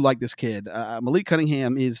 but I do like this kid. Malik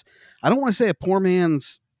Cunningham is, I don't want to say a poor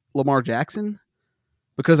man's Lamar Jackson,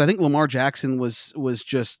 because I think Lamar Jackson was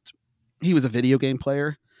he was a video game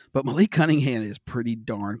player, but Malik Cunningham is pretty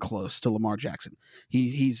darn close to Lamar Jackson.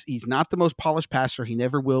 He's not the most polished passer. He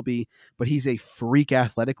never will be, but he's a freak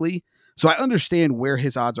athletically. So I understand where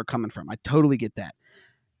his odds are coming from. I totally get that.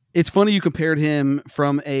 It's funny you compared him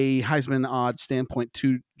from a Heisman odds standpoint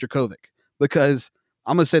to Dracovic, because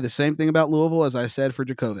I'm going to say the same thing about Louisville as I said for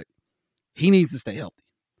Dracovic. He needs to stay healthy.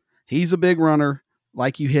 He's a big runner,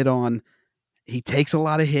 like you hit on. He takes a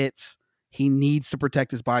lot of hits. He needs to protect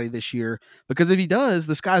his body this year, because if he does,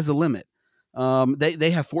 the sky's the limit.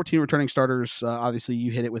 They have 14 returning starters. Obviously,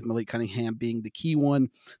 you hit it with Malik Cunningham being the key one.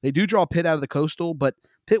 They do draw Pitt out of the Coastal, but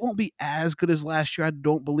Pitt won't be as good as last year, I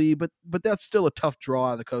don't believe, but that's still a tough draw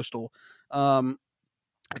out of the Coastal.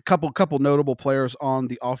 A couple notable players on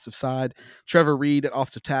the offensive side. Trevor Reed at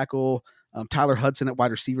offensive tackle. Tyler Hudson at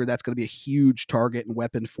wide receiver. That's going to be a huge target and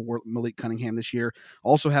weapon for Malik Cunningham this year.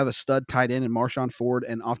 Also have a stud tight end in Marshawn Ford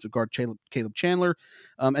and offensive guard Caleb Chandler.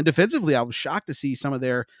 And defensively, I was shocked to see some of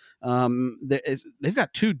their they've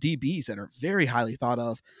got two DBs that are very highly thought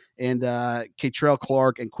of, and Catrell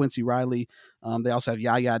Clark and Quincy Riley. They also have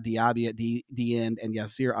Yaya Diaby at D end and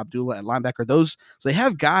Yasir Abdullah at linebacker. So they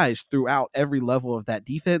have guys throughout every level of that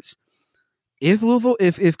defense.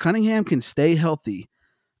 If Cunningham can stay healthy,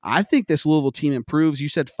 I think this Louisville team improves. You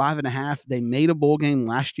said 5.5. They made a bowl game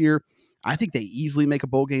last year. I think they easily make a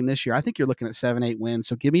bowl game this year. I think you're looking at 7-8 wins.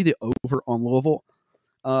 So give me the over on Louisville.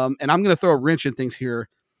 And I'm going to throw a wrench in things here.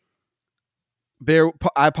 Bear,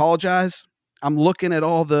 I apologize. I'm looking at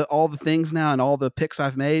all the things now and all the picks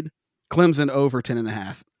I've made. Clemson over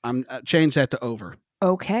 10.5. I'm change that to over.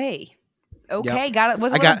 Okay. Yep. Got it.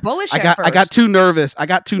 Was a little bullish at first. I got too nervous,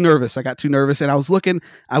 and I was looking.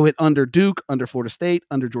 I went under Duke, under Florida State,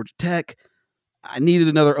 under Georgia Tech. I needed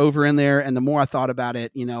another over in there, and the more I thought about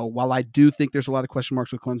it, while I do think there's a lot of question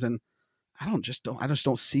marks with Clemson, I just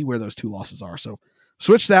don't see where those two losses are. So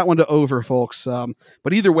switch that one to over, folks.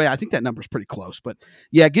 But either way, I think that number's pretty close. But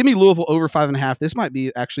yeah, give me Louisville over 5.5. This might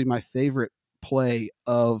be actually my favorite play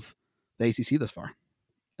of the ACC thus far.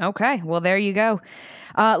 Okay, well, there you go.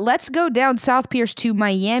 Let's go down South Pierce to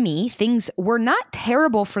Miami. Things were not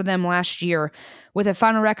terrible for them last year with a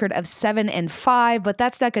final record of 7-5, but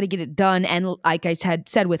that's not going to get it done. And like I had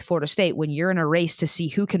said with Florida State, when you're in a race to see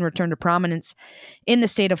who can return to prominence in the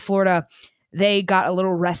state of Florida, they got a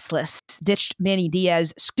little restless, ditched Manny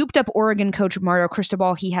Diaz, scooped up Oregon coach Mario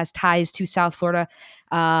Cristobal. He has ties to South Florida.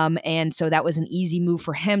 And so that was an easy move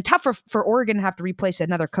for him. Tough for Oregon to have to replace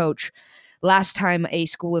another coach. Last time a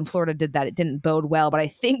school in Florida did that, it didn't bode well, but I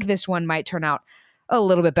think this one might turn out a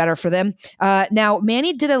little bit better for them. Now,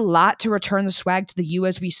 Manny did a lot to return the swag to the U,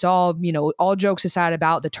 as we saw, all jokes aside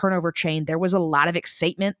about the turnover chain. There was a lot of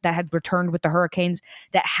excitement that had returned with the Hurricanes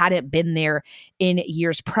that hadn't been there in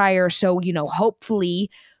years prior. So, hopefully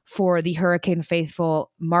for the Hurricane faithful,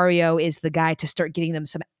 Mario is the guy to start getting them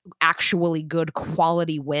some actually good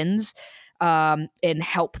quality wins and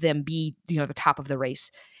help them be, the top of the race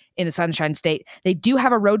in the Sunshine State. They do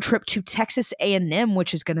have a road trip to Texas A&M,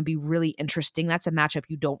 which is going to be really interesting. That's a matchup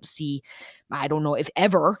you don't see, I don't know if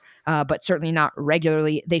ever, but certainly not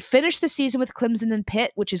regularly. They finished the season with Clemson and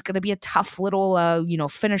Pitt, which is going to be a tough little,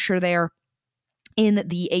 finisher there in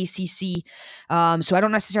the ACC. So I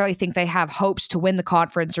don't necessarily think they have hopes to win the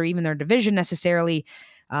conference or even their division necessarily.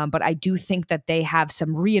 But I do think that they have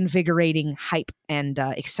some reinvigorating hype and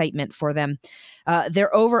excitement for them.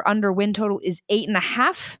 Their over-under win total is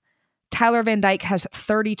 8.5. Tyler Van Dyke has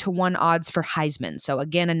 30-1 odds for Heisman. So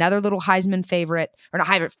again, another little Heisman favorite, or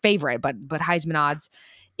not favorite, but Heisman odds.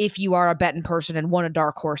 If you are a betting person and want a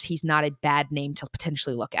dark horse, he's not a bad name to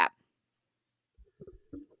potentially look at.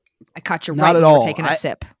 I caught you right when you were taking a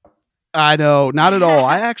sip. I know, not at all.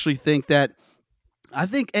 I actually think that,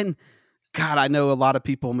 and God, I know a lot of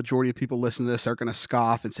people, majority of people listen to this are going to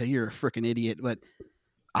scoff and say, you're a freaking idiot. But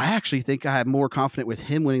I actually think I am more confident with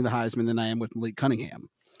him winning the Heisman than I am with Malik Cunningham.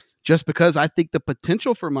 Just because I think the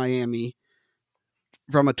potential for Miami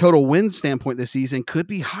from a total win standpoint this season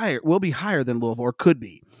will be higher than Louisville, or could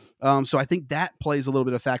be. So I think that plays a little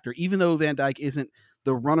bit of factor. Even though Van Dyke isn't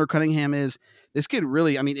the runner Cunningham is, this kid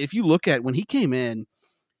really, if you look at when he came in,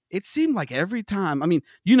 it seemed like every time,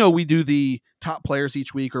 we do the top players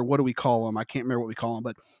each week, or what do we call them? I can't remember what we call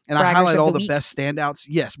them, and I highlight all the best standouts.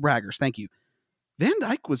 Yes, braggers. Thank you. Van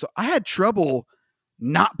Dyke I had trouble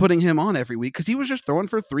not putting him on every week because he was just throwing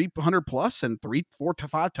for 300 plus and 3, 4 to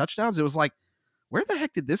 5 touchdowns. It was like, where the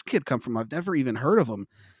heck did this kid come from? I've never even heard of him.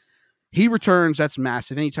 He returns. That's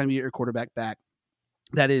massive. Anytime you get your quarterback back,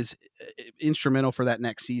 that is instrumental for that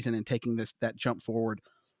next season and taking that jump forward.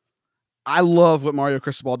 I love what Mario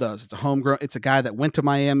Cristobal does. It's a homegrown. It's a guy that went to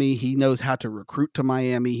Miami. He knows how to recruit to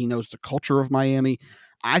Miami. He knows the culture of Miami.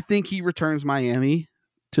 I think he returns Miami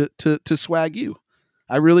to swag you.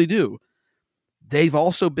 I really do. They've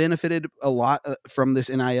also benefited a lot from this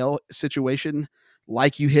NIL situation,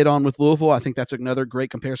 like you hit on with Louisville. I think that's another great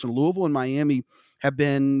comparison. Louisville and Miami have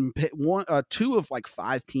been two of like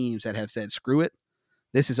 5 teams that have said, screw it.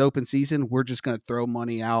 This is open season. We're just going to throw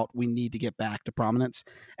money out. We need to get back to prominence.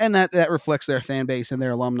 And that reflects their fan base and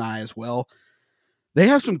their alumni as well. They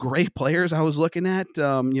have some great players I was looking at.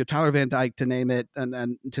 Tyler Van Dyke, to name it,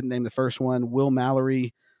 and to name the first one. Will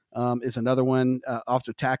Mallory is another one.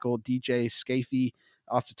 Offensive tackle, DJ Scafie.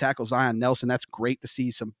 Offensive tackle, Zion Nelson. That's great to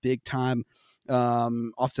see some big-time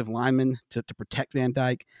offensive linemen to protect Van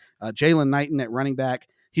Dyke. Jalen Knighton at running back.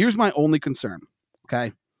 Here's my only concern,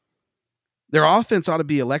 okay? Their offense ought to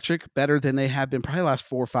be electric, better than they have been probably the last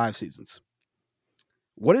 4 or 5 seasons.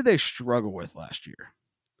 What did they struggle with last year?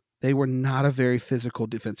 They were not a very physical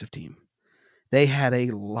defensive team. They had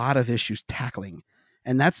a lot of issues tackling,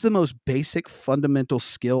 and that's the most basic fundamental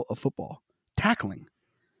skill of football, tackling.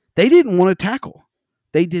 They didn't want to tackle.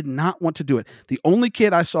 They did not want to do it. The only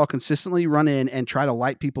kid I saw consistently run in and try to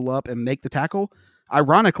light people up and make the tackle,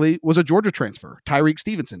 ironically, was a Georgia transfer, Tyreek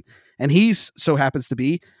Stevenson, and he's so happens to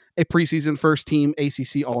be a preseason first-team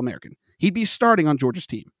ACC All-American. He'd be starting on Georgia's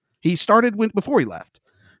team. He started before he left.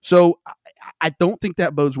 So I don't think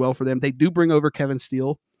that bodes well for them. They do bring over Kevin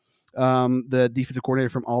Steele, the defensive coordinator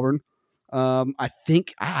from Auburn. I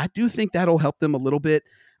do think that'll help them a little bit.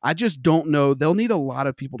 I just don't know. They'll need a lot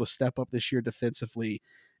of people to step up this year defensively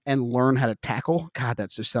and learn how to tackle. God, that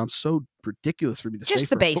just sounds so ridiculous for me to say. Just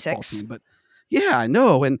the basics. Team, but yeah, I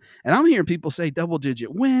know. And I'm hearing people say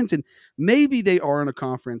double-digit wins, and maybe they are in a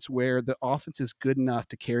conference where the offense is good enough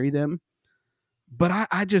to carry them. But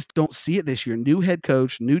I just don't see it this year. New head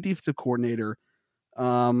coach, new defensive coordinator.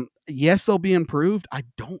 Yes, they'll be improved. I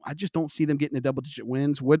just don't see them getting to double-digit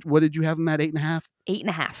wins. What did you have them at, 8.5?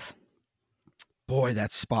 8.5. Boy,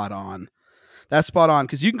 that's spot on. That's spot on,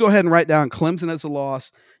 because you can go ahead and write down Clemson as a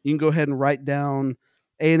loss. You can go ahead and write down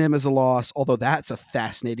A&M as a loss, although that's a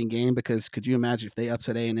fascinating game, because could you imagine if they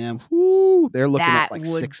upset A&M? Whoo, they're looking at like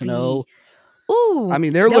 6-0. Ooh, I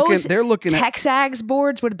mean, they're looking Texags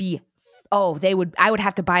boards would be. Oh, they would. I would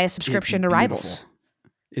have to buy a subscription to Rivals.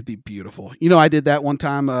 It'd be beautiful. You know, I did that one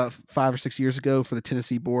time 5 or 6 years ago for the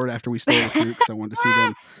Tennessee board after we stole a recruit because I wanted to see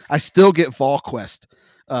them. I still get VolQuest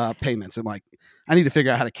payments. I'm like, I need to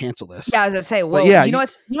figure out how to cancel this. Yeah, I was gonna say, well, yeah, you know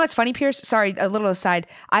what's funny, Pierce? Sorry, a little aside.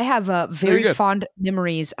 I have very fond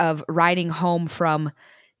memories of riding home from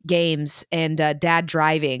games and Dad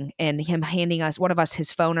driving and him handing one of us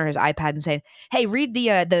his phone or his iPad and saying, "Hey, read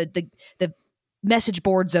the message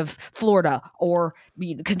boards of Florida or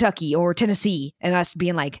Kentucky or Tennessee," and us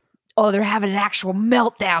being like, "Oh, they're having an actual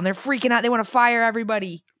meltdown. They're freaking out. They want to fire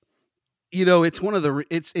everybody." You know, it's one of the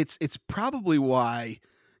it's probably why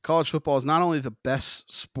college football is not only the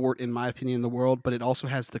best sport in my opinion in the world, but it also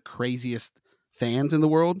has the craziest fans in the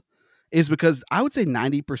world. Is because I would say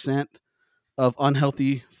 90% of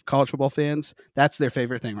unhealthy college football fans, that's their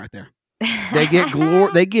favorite thing right there. They get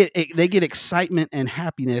they get excitement and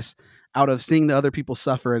happiness out of seeing the other people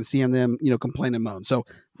suffer and seeing them, complain and moan. So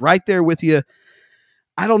right there with you.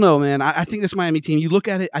 I don't know, man. I think this Miami team, you look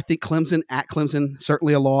at it, I think Clemson at Clemson,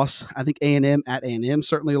 certainly a loss. I think A&M at A&M,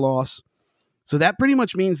 certainly a loss. So that pretty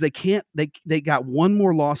much means they got one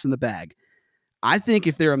more loss in the bag. I think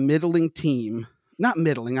if they're a middling team, not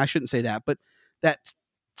middling, I shouldn't say that, but that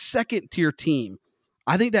second tier team,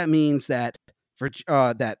 I think that means that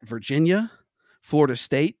Virginia, Florida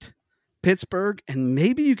State, Pittsburgh, and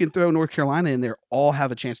maybe you can throw North Carolina in there, all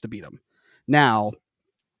have a chance to beat them. Now,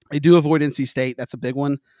 I do avoid NC State. That's a big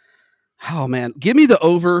one. Oh, man. Give me the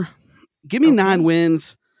over. Give me 9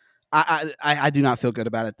 wins. I do not feel good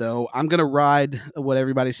about it, though. I'm going to ride what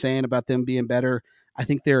everybody's saying about them being better. I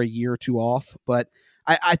think they're a year or two off, but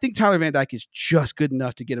I think Tyler Van Dyke is just good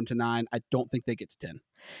enough to get them to 9. I don't think they get to 10.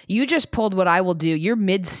 You just pulled what I will do. You're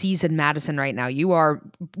mid-season Madison right now. You are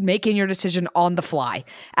making your decision on the fly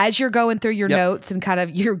as you're going through your notes and kind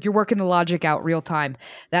of you're working the logic out real time.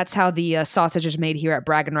 That's how the sausage is made here at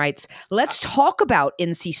Bragging Rights. Let's talk about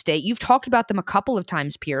NC State. You've talked about them a couple of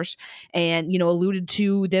times, Pierce, and alluded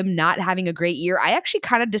to them not having a great year. I actually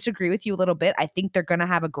kind of disagree with you a little bit. I think they're going to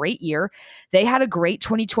have a great year. They had a great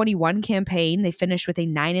 2021 campaign. They finished with a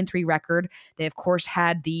 9-3 record. They of course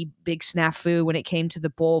had the big snafu when it came to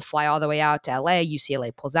the bowl, fly all the way out to LA.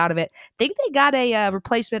 UCLA pulls out of it. Think they got a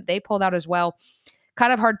replacement. They pulled out as well.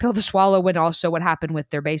 Kind of hard pill to swallow when also what happened with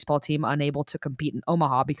their baseball team unable to compete in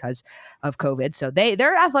Omaha because of COVID. So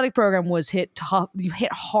their athletic program was hit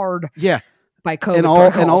hard by COVID. And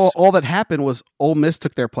all that happened was Ole Miss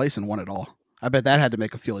took their place and won it all. I bet that had to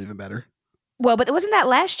make them feel even better. Well, but wasn't that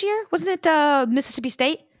last year? Wasn't it Mississippi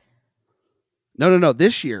State? No.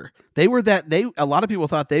 This year a lot of people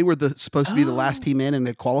thought they were supposed to be the last team in and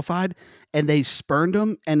had qualified, and they spurned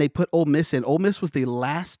them and they put Ole Miss in. Ole Miss was the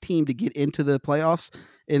last team to get into the playoffs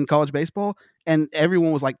in college baseball, and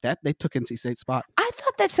everyone was like that. They took NC State's spot. I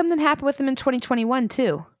thought that something happened with them in 2021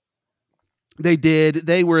 too. They did.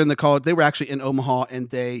 They were in the college. They were actually in Omaha, and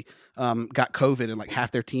they got COVID, and like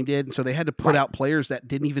half their team did, and so they had to put out players that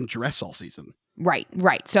didn't even dress all season. Right.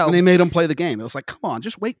 So and they made them play the game. It was like, come on,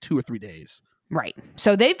 just wait 2 or 3 days. Right.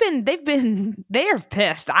 So they are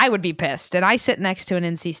pissed. I would be pissed. And I sit next to an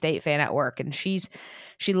NC State fan at work, and she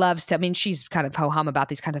loves to, she's kind of ho-hum about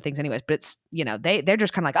these kind of things anyways, but it's, they're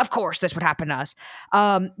just kind of like, of course this would happen to us.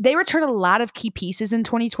 They return a lot of key pieces in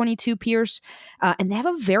 2022, Pierce, and they have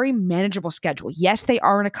a very manageable schedule. Yes, they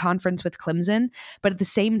are in a conference with Clemson, but at the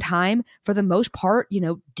same time, for the most part,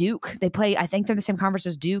 Duke, they play, I think they're the same conference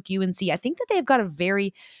as Duke, UNC. I think that they've got a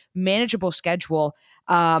very manageable schedule.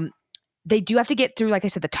 They do have to get through, like I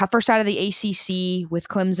said, the tougher side of the ACC with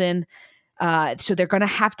Clemson. So they're going to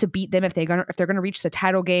have to beat them if they're going to reach the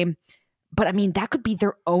title game. But that could be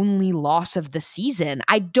their only loss of the season.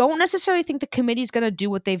 I don't necessarily think the committee's going to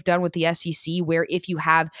do what they've done with the SEC, where if you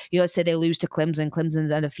have, let's say they lose to Clemson,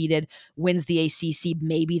 Clemson's undefeated, wins the ACC,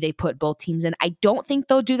 maybe they put both teams in. I don't think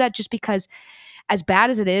they'll do that just because, as bad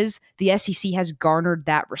as it is, the SEC has garnered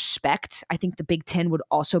that respect. I think the Big Ten would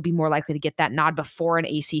also be more likely to get that nod before an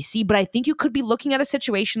ACC, but I think you could be looking at a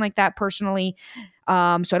situation like that personally. So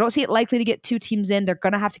I don't see it likely to get 2 teams in. They're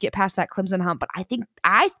going to have to get past that Clemson hump, but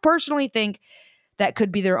I personally think that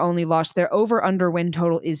could be their only loss. Their over-under win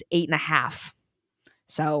total is 8.5.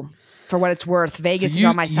 So for what it's worth, Vegas is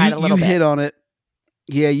on my side a little bit. You hit on it.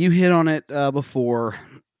 Yeah, you hit on it before.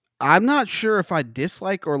 I'm not sure if I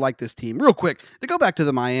dislike or like this team. Real quick, to go back to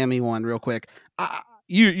the Miami one real quick,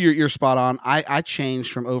 you're spot on. I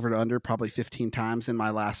changed from over to under probably 15 times in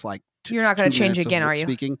my last You're not going to change again, are you?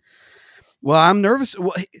 Speaking. Well, I'm nervous.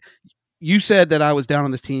 Well, you said that I was down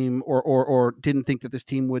on this team or didn't think that this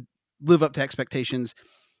team would live up to expectations.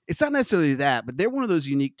 It's not necessarily that, but they're one of those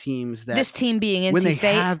unique teams that this team being NC when they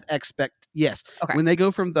State have when they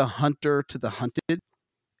go from the hunter to the hunted,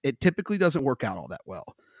 It typically doesn't work out all that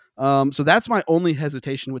well. So that's my only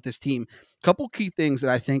hesitation with this team. Couple key things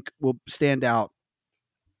that I think will stand out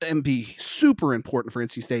and be super important for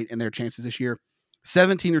NC State and their chances this year.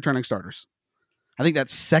 17 returning starters. I think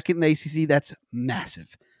that's second in the ACC. That's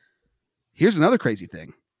massive. Here's another crazy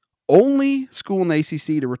thing. Only school in the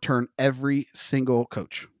ACC to return every single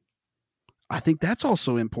coach. I think that's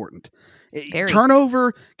also important.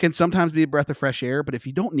 Turnover can sometimes be a breath of fresh air, but if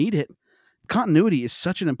you don't need it, continuity is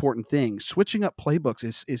such an important thing. Switching up playbooks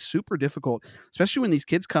is super difficult, especially when these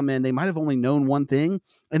kids come in. They might have only known one thing,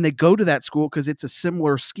 and they go to that school because it's a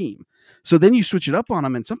similar scheme. So then you switch it up on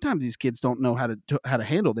them, and sometimes these kids don't know how to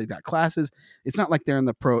handle. They've got classes. It's not like they're in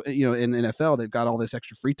the pro, in the NFL. They've got all this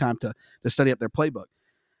extra free time to study up their playbook.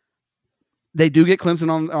 They do get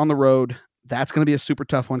Clemson on the road. That's going to be a super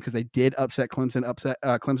tough one because they did upset Clemson.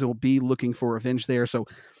 Clemson will be looking for revenge there. So,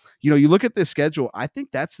 you look at this schedule. I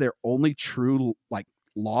think that's their only true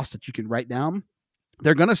loss that you can write down.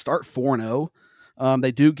 They're going to start 4-0.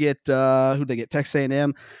 They do get who they get Texas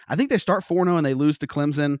A&M. I think they start 4-0 and they lose to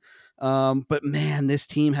Clemson. But man, this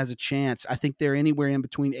team has a chance. I think they're anywhere in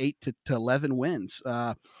between 8 to 11 wins.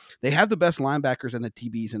 They have the best linebackers and the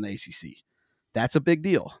TBs in the ACC. That's a big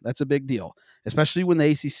deal. Especially when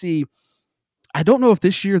the ACC. I don't know if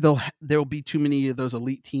this year there'll be too many of those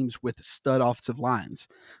elite teams with stud offensive lines.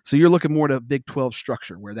 So you're looking more to Big 12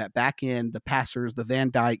 structure where that back end, the passers, the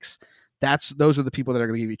Van Dykes, those are the people that are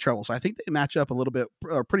going to give you trouble. So I think they match up a little bit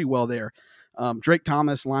pretty well there. Drake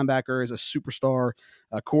Thomas, linebacker, is a superstar.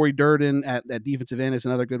 Corey Durden at defensive end is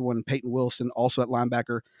another good one. Peyton Wilson also at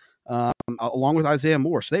linebacker, along with Isaiah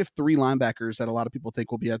Moore. So they have 3 linebackers that a lot of people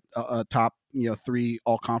think will be a top 3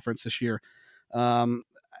 all conference this year.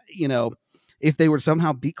 If they were to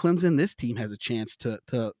somehow beat Clemson, this team has a chance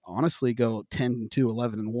to honestly go 10-2,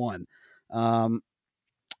 11-1.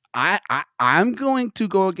 I'm going to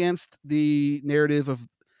go against the narrative of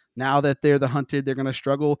now that they're the hunted, they're going to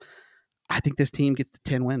struggle. I think this team gets to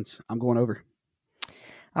 10 wins. I'm going over.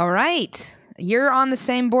 All right. You're on the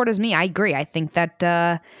same board as me. I agree. I think that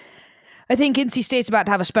I think NC State's about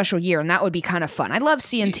to have a special year, and that would be kind of fun. I love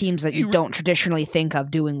seeing teams that you don't traditionally think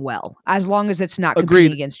of doing well, as long as it's not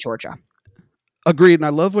competing against Georgia. Agreed. And I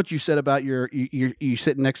love what you said about you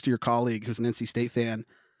sitting next to your colleague who's an NC State fan.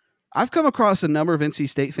 I've come across a number of NC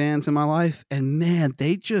State fans in my life, and man,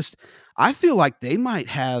 I feel like they might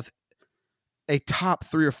have a top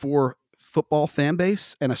 3 or 4 football fan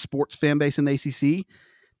base and a sports fan base in the ACC.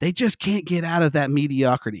 They just can't get out of that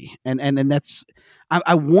mediocrity. And that's,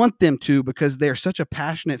 I want them to, because they're such a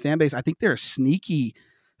passionate fan base. I think they're a sneaky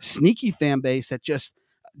fan base that just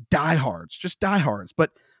diehards. But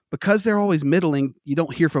because they're always middling, you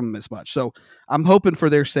don't hear from them as much. So I'm hoping for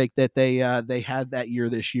their sake that they had that year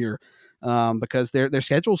this year, because their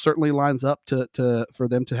schedule certainly lines up for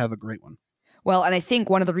them to have a great one. Well, and I think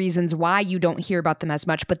one of the reasons why you don't hear about them as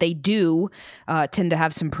much, but they do tend to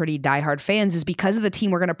have some pretty diehard fans, is because of the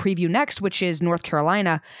team we're going to preview next, which is North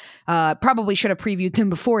Carolina. Probably should have previewed them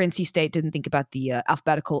before NC State. Didn't think about the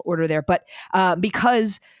alphabetical order there, but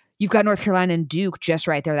because you've got North Carolina and Duke just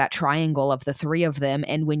right there, that triangle of the 3 of them.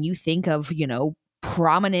 And when you think of,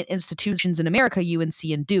 prominent institutions in America, UNC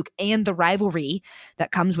and Duke, and the rivalry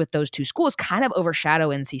that comes with those 2 schools kind of overshadow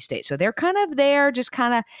NC State. So they're kind of there, just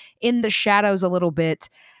kind of in the shadows a little bit.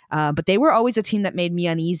 But they were always a team that made me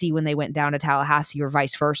uneasy when they went down to Tallahassee or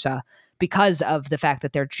vice versa, because of the fact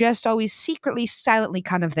that they're just always secretly, silently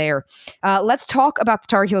kind of there. Let's talk about the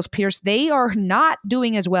Tar Heels, Pierce. They are not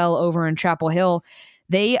doing as well over in Chapel Hill.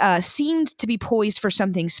 They seemed to be poised for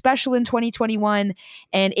something special in 2021,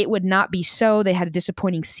 and it would not be so. They had a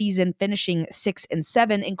disappointing season, finishing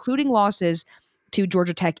 6-7, including losses to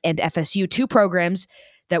Georgia Tech and FSU, 2 programs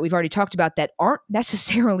that we've already talked about that aren't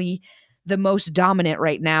necessarily the most dominant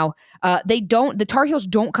right now. The Tar Heels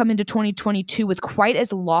don't come into 2022 with quite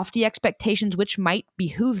as lofty expectations, which might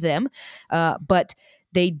behoove them, but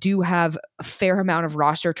they do have a fair amount of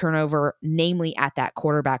roster turnover, namely at that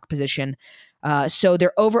quarterback position. So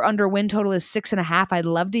their over-under win total is 6.5. I'd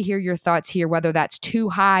love to hear your thoughts here, whether that's too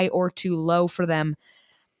high or too low for them.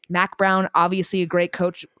 Mack Brown, obviously a great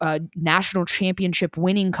coach, national championship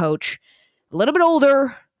winning coach, a little bit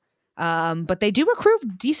older, but they do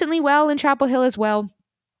recruit decently well in Chapel Hill as well.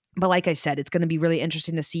 But like I said, it's going to be really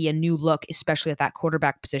interesting to see a new look, especially at that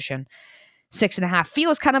quarterback position. 6.5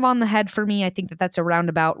 feels kind of on the head for me. I think that's a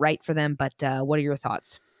roundabout right for them, but what are your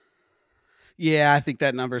thoughts? Yeah, I think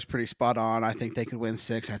that number is pretty spot on. I think they could win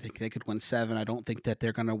 6. I think they could win 7. I don't think that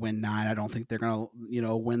they're going to win 9. I don't think they're going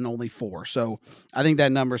to, win only 4. So I think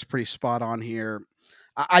that number is pretty spot on here.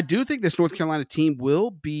 I do think this North Carolina team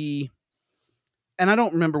will be and I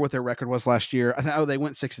don't remember what their record was last year. They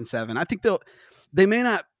went 6-7. I think they may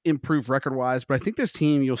not improve record wise, but I think this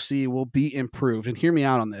team you'll see will be improved. And hear me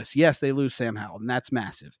out on this. Yes, they lose Sam Howell, and that's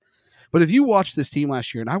massive. But if you watched this team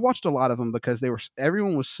last year, and I watched a lot of them because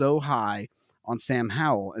everyone was so high on Sam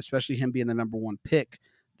Howell, especially him being the number 1 pick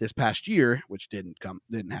this past year, which didn't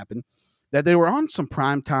happen, that they were on some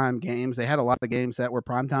primetime games. They had a lot of games that were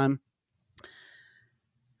primetime.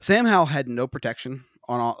 Sam Howell had no protection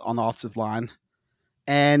on the offensive line,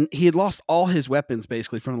 and he had lost all his weapons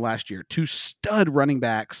basically from last year. 2 stud running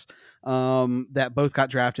backs that both got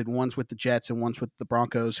drafted, one's with the Jets and one's with the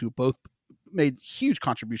Broncos, who both made huge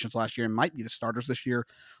contributions last year and might be the starters this year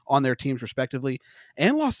on their teams respectively,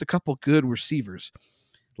 and lost a couple good receivers.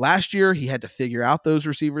 Last year, he had to figure out those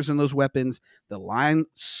receivers and those weapons. The line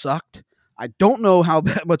sucked. I don't know how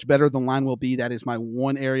much better the line will be. That is my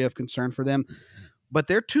one area of concern for them. But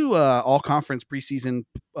their 2 all-conference preseason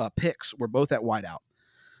picks were both at wideout.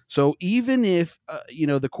 So even if,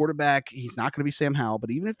 the quarterback, he's not going to be Sam Howell,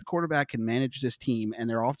 but even if the quarterback can manage this team and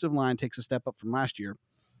their offensive line takes a step up from last year,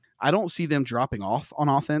 I don't see them dropping off on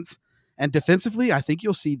offense. And defensively, I think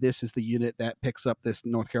you'll see this as the unit that picks up this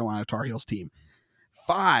North Carolina Tar Heels team.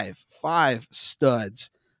 Five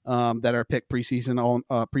studs that are picked preseason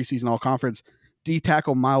all conference. D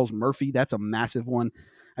tackle Miles Murphy, that's a massive one.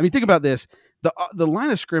 I mean, think about this. The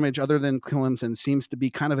line of scrimmage, other than Clemson, seems to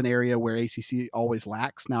be kind of an area where ACC always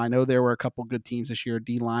lacks. Now, I know there were a couple good teams this year.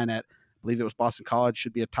 D-line at, I believe it was Boston College,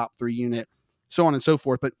 should be a top 3 unit, so on and so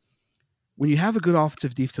forth. But when you have a good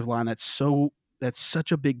offensive defensive line, that's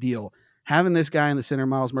such a big deal. Having this guy in the center,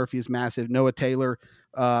 Miles Murphy, is massive. Noah Taylor,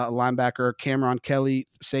 linebacker, Cameron Kelly,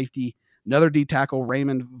 safety, another D tackle,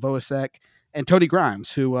 Raymond Voasek, and Tony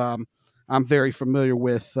Grimes, who I'm very familiar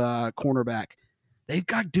with, cornerback. They've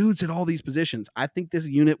got dudes at all these positions. I think this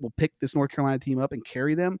unit will pick this North Carolina team up and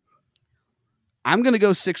carry them. I'm going to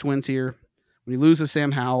go 6 wins here. When you lose to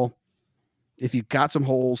Sam Howell, if you've got some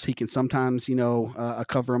holes, he can sometimes,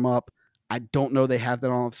 cover them up. I don't know they have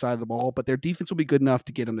that on the side of the ball, but their defense will be good enough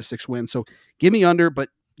to get them to 6 wins. So give me under, but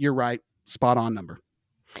you're right. Spot on number.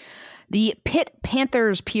 The Pitt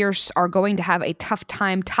Panthers, Pierce, are going to have a tough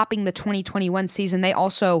time topping the 2021 season. They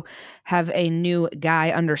also have a new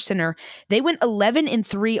guy under center. They went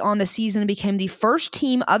 11-3 on the season and became the first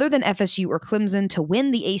team other than FSU or Clemson to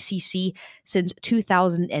win the ACC since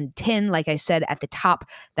 2010. Like I said at the top,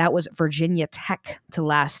 that was Virginia Tech to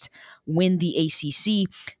last win the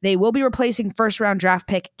ACC. They will be replacing first-round draft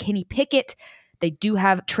pick Kenny Pickett. They do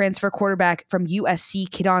have transfer quarterback from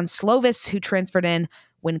USC, Kedon Slovis, who transferred in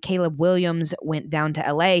when Caleb Williams went down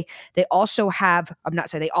to LA. I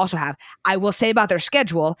will say about their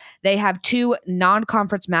schedule, they have 2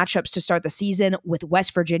 non-conference matchups to start the season with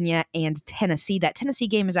West Virginia and Tennessee. That Tennessee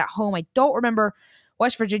game is at home. I don't remember.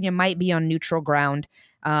 West Virginia might be on neutral ground.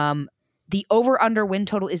 The over-under win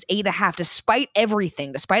total is 8.5, despite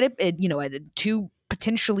everything, despite 2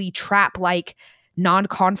 potentially trap-like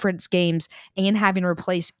non-conference games and having to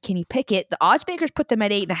replace Kenny Pickett. The odds makers put them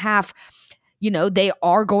at 8.5. They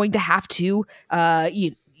are going to have to,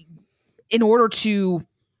 in order to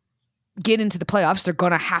get into the playoffs, they're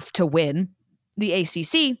going to have to win the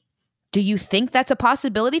ACC. Do you think that's a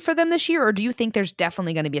possibility for them this year, or do you think there's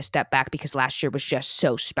definitely going to be a step back because last year was just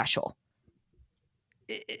so special?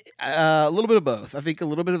 A little bit of both. I think a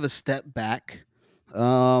little bit of a step back,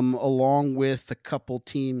 along with a couple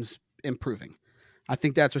teams improving. I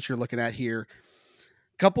think that's what you're looking at here.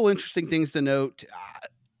 A couple interesting things to note.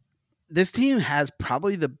 This team has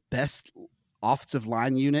probably the best offensive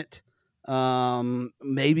line unit,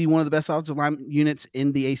 maybe one of the best offensive line units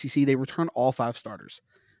in the ACC. They return all 5 starters.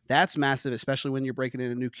 That's massive, especially when you're breaking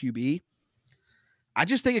in a new QB. I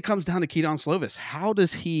just think it comes down to Kedon Slovis. How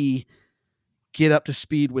does he get up to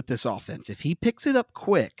speed with this offense? If he picks it up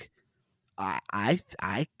quick, I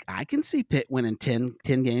can see Pitt winning 10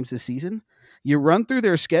 games this season. You run through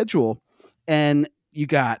their schedule, and you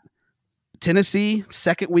got Tennessee,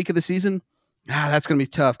 second week of the season. That's going to be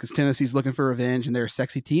tough because Tennessee's looking for revenge and they're a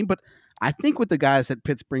sexy team. But I think with the guys that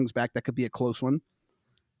Pitt brings back, that could be a close one.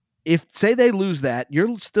 If, say, they lose that,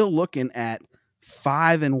 you're still looking at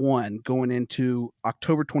 5-1 going into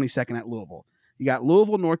October 22nd at Louisville. You got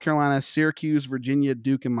Louisville, North Carolina, Syracuse, Virginia,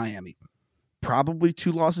 Duke, and Miami. Probably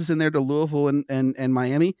 2 losses in there to Louisville and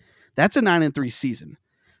Miami. That's a 9-3 season.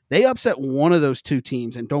 They upset one of those 2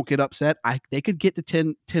 teams and don't get upset. They could get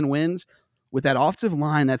to 10 wins. With that offensive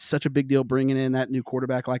line, that's such a big deal, bringing in that new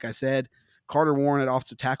quarterback. Like I said, Carter Warren at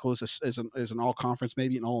offensive tackle is an all-conference,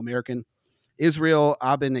 maybe an all-American. Israel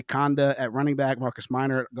Abenikanda at running back, Marcus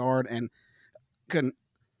Minor at guard, and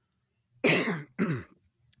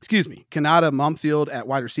Kanata Mumfield at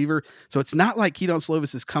wide receiver. So it's not like Kedon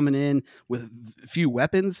Slovis is coming in with few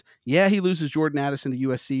weapons. Yeah, he loses Jordan Addison to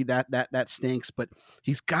USC. That stinks, but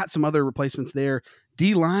he's got some other replacements there.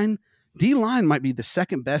 D-line might be the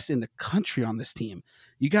second best in the country on this team.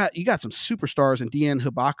 You got some superstars in Deanne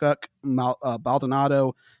Habakuk,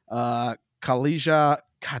 Baldonado, Kalija.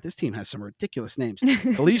 God, this team has some ridiculous names.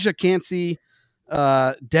 Kalija Cansey,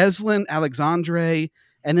 Deslin Alexandre,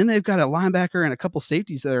 and then they've got a linebacker and a couple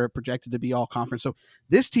safeties that are projected to be all conference. So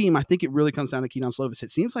this team, I think it really comes down to Kedon Slovis.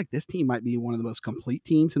 It seems like this team might be one of the most complete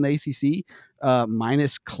teams in the ACC,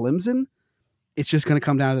 minus Clemson. It's just going to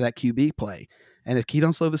come down to that QB play. And if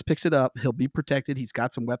Kedon Slovis picks it up, he'll be protected. He's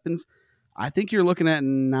got some weapons. I think you're looking at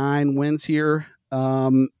 9 wins here,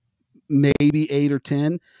 maybe 8 or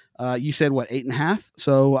 10. You said, 8.5?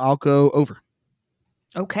 So I'll go over.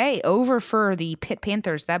 Okay, over for the Pitt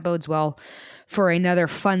Panthers. That bodes well for another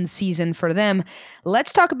fun season for them.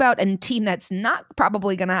 Let's talk about a team that's not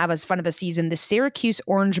probably going to have as fun of a season. The Syracuse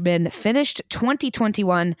Orangemen finished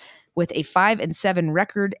 2021 with a 5-7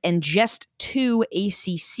 record and just 2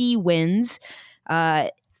 ACC wins.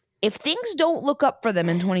 If things don't look up for them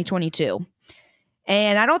in 2022,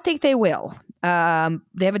 and I don't think they will,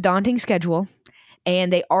 they have a daunting schedule.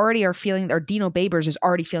 And they already are feeling, or Dino Babers is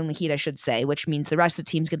already feeling the heat, I should say, which means the rest of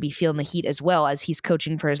the team's going to be feeling the heat as well as he's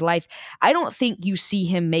coaching for his life. I don't think you see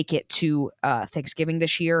him make it to Thanksgiving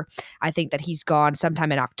this year. I think that he's gone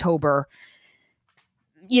sometime in October.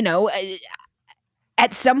 You know,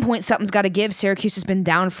 at some point, something's got to give. Syracuse has been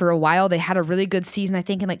down for a while. They had a really good season, I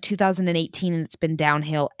think, in 2018, and it's been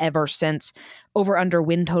downhill ever since. Over-under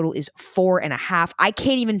win total is 4.5. I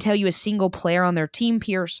can't even tell you a single player on their team,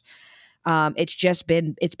 Pierce.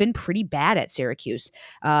 It's been pretty bad at Syracuse.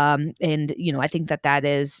 And, I think that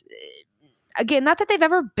is, again, not that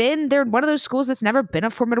they're one of those schools that's never been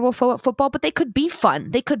a formidable football, but they could be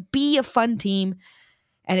fun. They could be a fun team,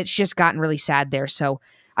 and it's just gotten really sad there. So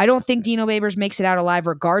I don't think Dino Babers makes it out alive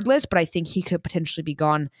regardless, but I think he could potentially be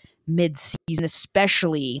gone mid-season,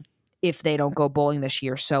 especially if they don't go bowling this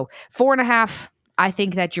year. So 4.5, I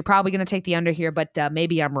think that you're probably going to take the under here, but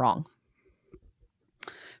maybe I'm wrong.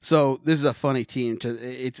 So this is a funny team.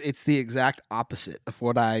 It's the exact opposite of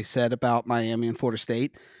what I said about Miami and Florida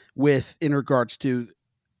State in regards to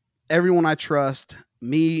everyone I trust,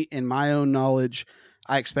 me and my own knowledge.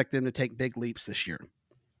 I expect them to take big leaps this year.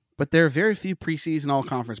 But there are very few preseason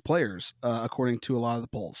all-conference players, according to a lot of the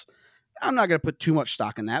polls. I'm not going to put too much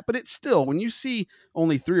stock in that, but it's still, when you see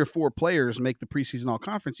only 3 or 4 players make the preseason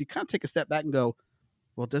all-conference, you kind of take a step back and go,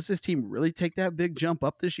 well, does this team really take that big jump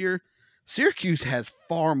up this year? Syracuse has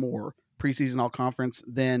far more preseason all-conference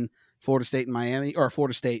than Florida State and Miami, or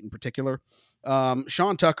Florida State in particular.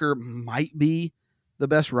 Sean Tucker might be the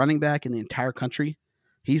best running back in the entire country.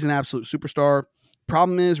 He's an absolute superstar.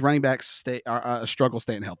 Problem is, running backs struggle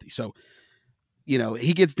staying healthy. So,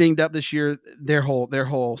 he gets dinged up this year. Their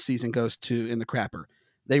whole season goes in the crapper.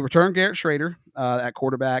 They return Garrett Schrader at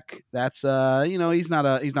quarterback. That's he's not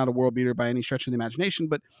a world beater by any stretch of the imagination,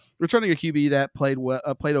 but returning a QB that played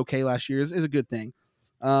okay last year is a good thing.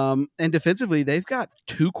 And defensively, they've got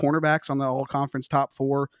 2 cornerbacks on the all-conference top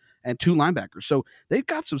 4 and 2 linebackers. So they've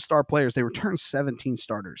got some star players. They returned 17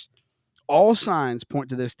 starters. All signs point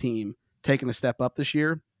to this team taking a step up this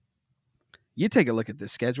year. You take a look at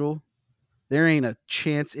this schedule. There ain't a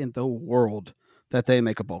chance in the world that they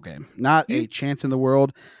make a bowl game. Not a chance in the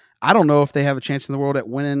world. I don't know if they have a chance in the world at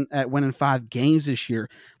winning 5 games this year.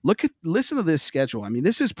 Listen to this schedule. I mean,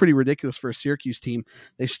 this is pretty ridiculous for a Syracuse team.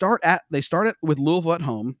 They start with Louisville at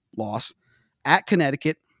home, loss. At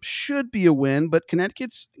Connecticut, should be a win, but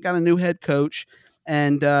Connecticut's got a new head coach,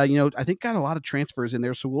 and I think got a lot of transfers in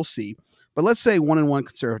there, so we'll see. But let's say 1-1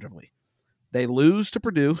 conservatively. They lose to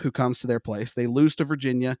Purdue, who comes to their place. They lose to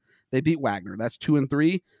Virginia. They beat Wagner. That's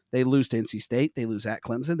 2-3. They lose to NC State. They lose at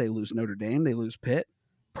Clemson. They lose Notre Dame. They lose Pitt.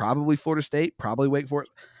 Probably Florida State. Probably Wake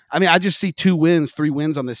Forest. I mean, I just see 3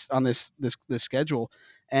 wins on this schedule,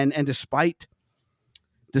 and despite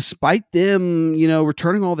them,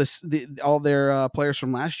 returning all their players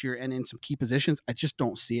from last year and in some key positions, I just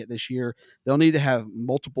don't see it this year. They'll need to have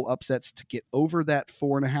multiple upsets to get over that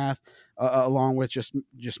 4.5, along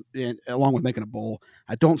with making a bowl.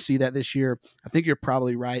 I don't see that this year. I think you're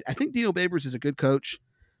probably right. I think Dino Babers is a good coach.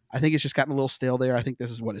 I think it's just gotten a little stale there. I think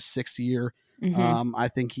this is his 6th year. Mm-hmm. I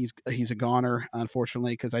think he's a goner,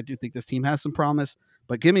 unfortunately, because I do think this team has some promise.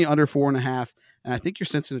 But give me under 4.5, and I think you're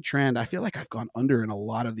sensing a trend. I feel like I've gone under in a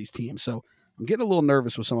lot of these teams, so I'm getting a little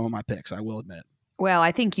nervous with some of my picks, I will admit. Well,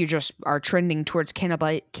 I think you just are trending towards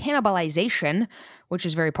cannibalization, which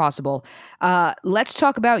is very possible. Let's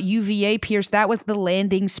talk about UVA, Pierce. That was the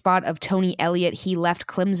landing spot of Tony Elliott. He left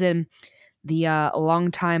Clemson, the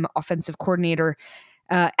longtime offensive coordinator.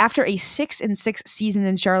 After a 6-6 season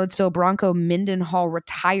in Charlottesville, Bronco Mendenhall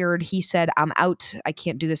retired. He said, "I'm out. I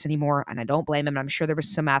can't do this anymore." And I don't blame him. I'm sure there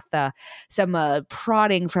was some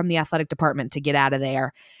prodding from the athletic department to get out of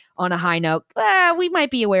there. On a high note, we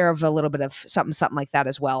might be aware of a little bit of something like that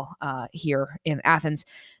as well here in Athens.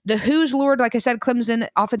 The Who's lured, like I said, Clemson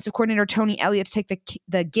offensive coordinator Tony Elliott to take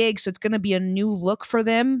the gig, so it's going to be a new look for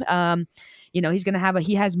them.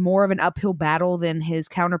 He has more of an uphill battle than his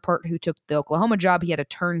counterpart who took the Oklahoma job. He had a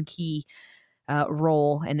turnkey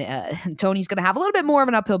role, and Tony's going to have a little bit more of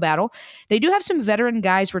an uphill battle. They do have some veteran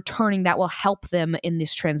guys returning that will help them in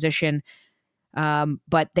this transition.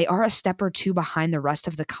 But they are a step or two behind the rest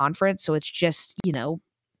of the conference. So it's just,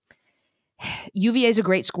 UVA is a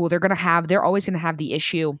great school. They're always going to have the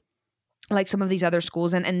issue like some of these other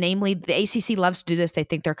schools. And namely, the ACC loves to do this. They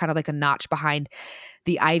think they're kind of like a notch behind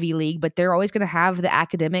the Ivy League, but they're always going to have the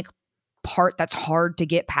academic part that's hard to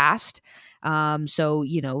get past. So,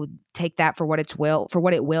 take that for what it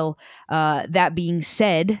will. That being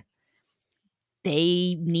said,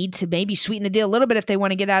 they need to maybe sweeten the deal a little bit if they want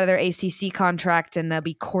to get out of their ACC contract and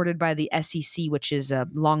be courted by the SEC, which has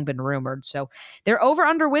long been rumored. So their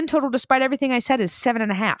over-under win total, despite everything I said, is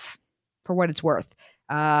 7.5 for what it's worth.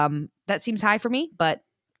 That seems high for me, but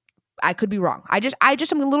I could be wrong. I just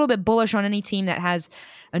am a little bit bullish on any team that has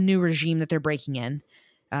a new regime that they're breaking in.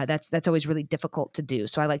 That's always really difficult to do.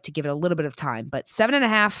 So I like to give it a little bit of time. But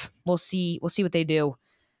 7.5, we'll see what they do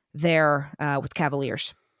there with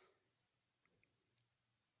Cavaliers.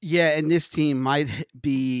 Yeah, and this team might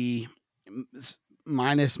be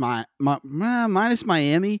minus Miami.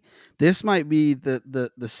 This might be the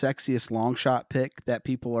sexiest long shot pick that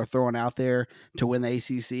people are throwing out there to win the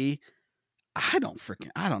ACC. I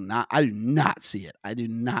do not see it. I do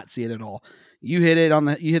not see it at all. You hit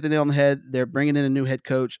the nail on the head. They're bringing in a new head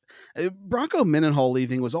coach. Bronco Mendenhall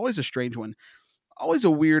leaving was always a strange one. Always a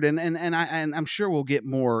weird, and I'm sure we'll get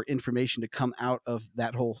more information to come out of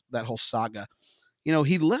that whole saga.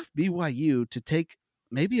 He left BYU to take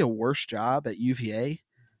maybe a worse job at UVA.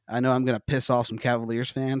 I know I'm going to piss off some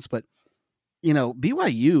Cavaliers fans, but,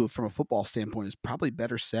 BYU from a football standpoint is probably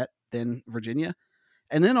better set than Virginia.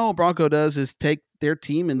 And then all Bronco does is take their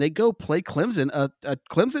team and they go play Clemson, a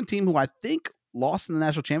Clemson team who I think lost in the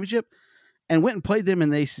national championship, and went and played them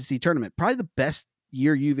in the ACC tournament. Probably the best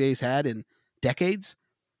year UVA's had in decades.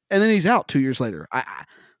 And then he's out 2 years later.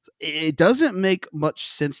 It doesn't make much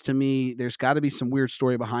sense to me. There's got to be some weird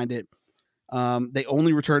story behind it. They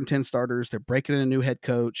only returned 10 starters. They're breaking in a new head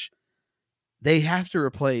coach. They have to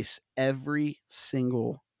replace every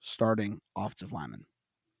single starting offensive lineman.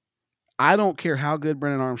 I don't care how good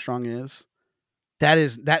Brennan Armstrong is.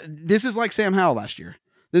 This is like Sam Howell last year.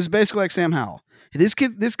 This is basically like Sam Howell. This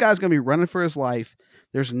guy's going to be running for his life.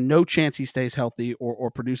 There's no chance he stays healthy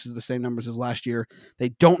or produces the same numbers as last year. They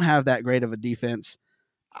don't have that great of a defense.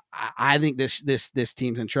 I think this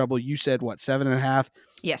team's in trouble. You said what, 7.5?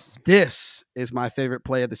 Yes. This is my favorite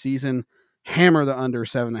play of the season. Hammer the under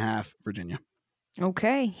 7.5, Virginia.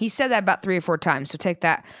 Okay. He said that about 3 or 4 times. So take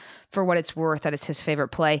that for what it's worth, that it's his favorite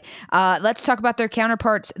play. Let's talk about their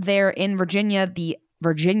counterparts there in Virginia, the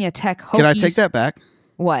Virginia Tech Hokies. Can I take that back?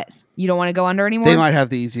 What? You don't want to go under anymore? They might have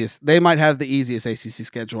the easiest ACC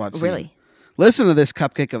schedule I've seen. Really? Listen to this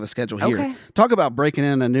cupcake of a schedule here. Okay. Talk about breaking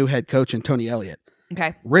in a new head coach in Tony Elliott.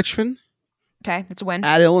 Okay. Richmond. Okay, that's a win.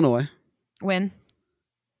 At Illinois. Win.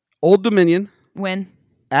 Old Dominion. Win.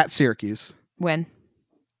 At Syracuse. Win.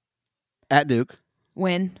 At Duke.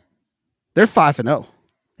 Win. They're 5-0.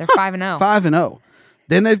 They're 5-0. 5-0.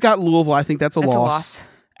 Then they've got Louisville. I think that's a loss.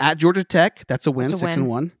 A At Georgia Tech, that's a win.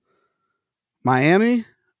 6-1. Miami,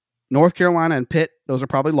 North Carolina, and Pitt. Those are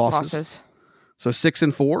probably losses. So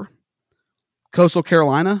 6-4. Coastal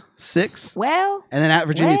Carolina, 6. Well. And then at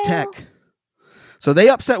Virginia Tech. So they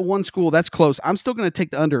upset one school. That's close. I'm still going to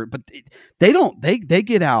take the under, but they don't. They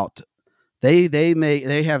get out. They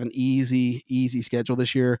have an easy schedule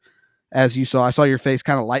this year. As you saw, I saw your face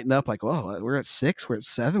kind of lighten up like, whoa, we're at 6, we're at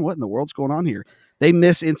 7. What in the world's going on here? They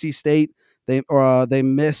miss NC State. They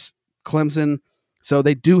miss Clemson. So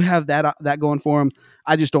they do have that going for them.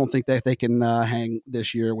 I just don't think that they can hang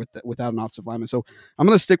this year without an offensive lineman. So I'm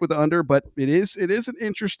going to stick with the under, but it is an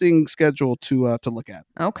interesting schedule to look at.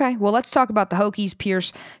 Okay, well, let's talk about the Hokies,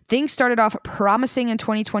 Pierce. Things started off promising in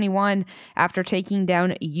 2021 after taking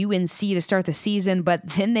down UNC to start the season, but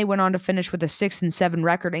then they went on to finish with a 6-7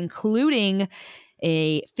 record, including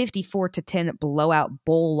a 54-10 blowout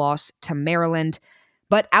bowl loss to Maryland.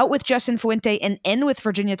 But out with Justin Fuente and in with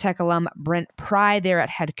Virginia Tech alum Brent Pry there at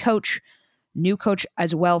head coach. New coach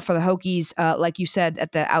as well for the Hokies. Like you said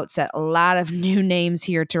at the outset, a lot of new names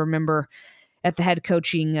here to remember at the head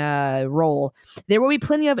coaching role. There will be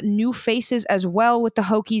plenty of new faces as well with the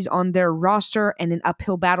Hokies on their roster and an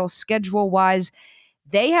uphill battle schedule-wise.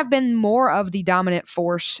 They have been more of the dominant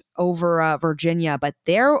force over Virginia, but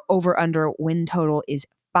their over-under win total is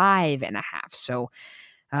 5.5. So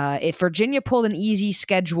if Virginia pulled an easy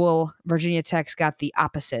schedule, Virginia Tech's got the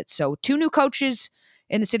opposite. So 2 new coaches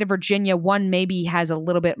in the state of Virginia. One maybe has a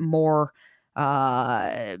little bit more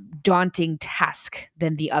daunting task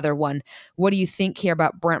than the other one. What do you think here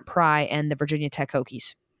about Brent Pry and the Virginia Tech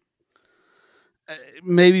Hokies?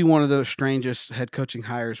 Maybe one of those strangest head coaching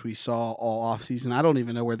hires we saw all offseason. I don't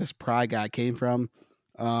even know where this Pry guy came from.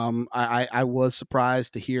 I was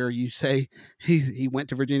surprised to hear you say he went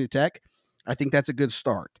to Virginia Tech. I think that's a good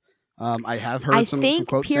start. I have heard some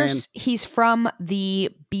quotes Pierce, saying he's from the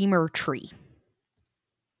Beamer tree.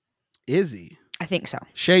 Is he? I think so.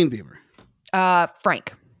 Shane Beamer.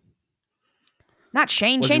 Frank. Not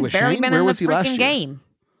Shane. Shane's barely been in the freaking game.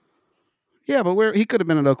 Yeah, but he could have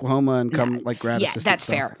been in Oklahoma and come grad assistant. Yeah, that's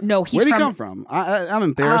stuff. fair. No, Where'd he come from? I'm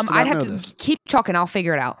embarrassed to not know this. Keep talking. I'll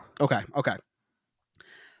figure it out. Okay.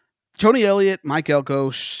 Tony Elliott, Mike Elko,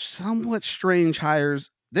 somewhat strange hires.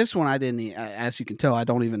 This one I didn't, as you can tell, I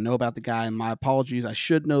don't even know about the guy. And my apologies. I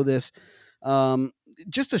should know this.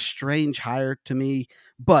 Just a strange hire to me.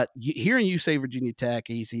 But hearing you say Virginia Tech,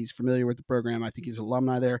 he's familiar with the program. I think he's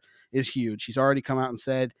alumni there, is huge. He's already come out and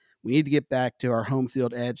said, we need to get back to our home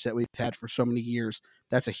field edge that we've had for so many years.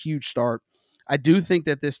 That's a huge start. I do think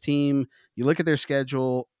that this team, you look at their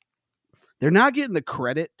schedule, they're not getting the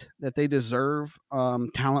credit that they deserve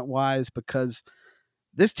talent-wise, because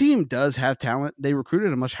this team does have talent. They recruited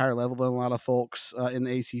at a much higher level than a lot of folks in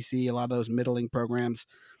the ACC, a lot of those middling programs.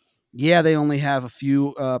 Yeah, they only have a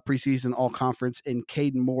few preseason all-conference in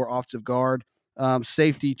Caden Moore, offensive guard,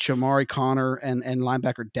 safety Chamari Connor, and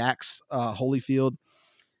linebacker Dax Holyfield.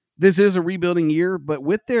 This is a rebuilding year, but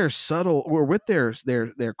with their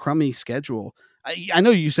their crummy schedule, I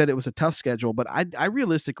know you said it was a tough schedule, but I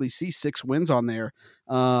realistically see 6 wins on there.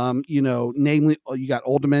 Namely, you got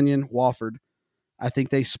Old Dominion, Wofford. I think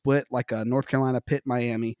they split like a North Carolina, Pitt,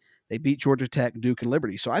 Miami. They beat Georgia Tech, Duke, and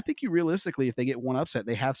Liberty. So I think you realistically, if they get one upset,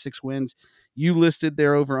 they have 6 wins. You listed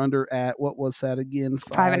their over-under at, what was that again?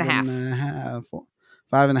 5.5.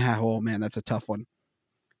 5.5. Oh, man, that's a tough one.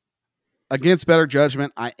 Against better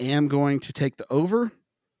judgment, I am going to take the over,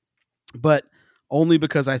 but only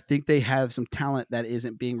because I think they have some talent that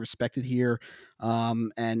isn't being respected here.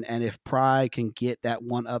 And if Pry can get that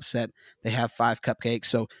one upset, they have 5 cupcakes.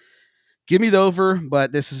 So give me the over,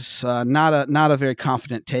 but this is not a very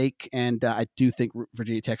confident take, and I do think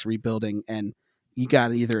Virginia Tech's rebuilding, and you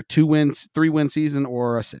got either a 3-win season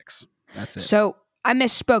or a 6. That's it. So I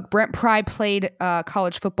misspoke. Brent Pry played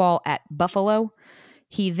college football at Buffalo.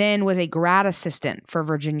 He then was a grad assistant for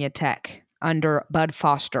Virginia Tech under Bud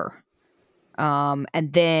Foster. And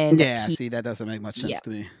then that doesn't make much sense to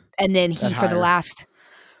me. And then he for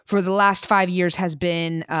the last 5 years has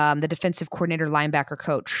been the defensive coordinator, linebacker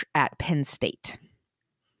coach at Penn State.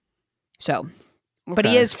 So, but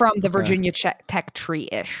he is from the Virginia Tech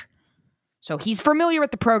tree-ish. So he's familiar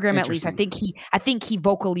with the program at least. I think he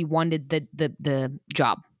vocally wanted the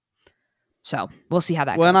job. So we'll see how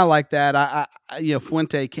that goes. Well, and I like that.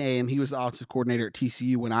 Fuente came. He was the offensive coordinator at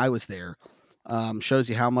TCU when I was there. Shows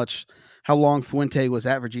you how long Fuente was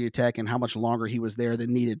at Virginia Tech and how much longer he was there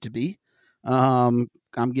than needed to be. I'm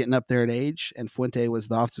getting up there in age, and Fuente was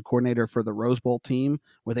the offensive coordinator for the Rose Bowl team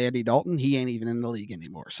with Andy Dalton. He ain't even in the league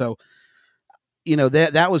anymore. So,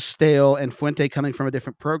 that was stale, and Fuente coming from a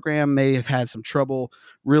different program may have had some trouble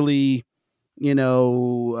really,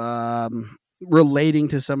 relating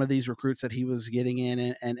to some of these recruits that he was getting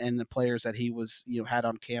in and the players that he was, had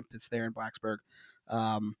on campus there in Blacksburg.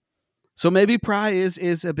 So maybe Pry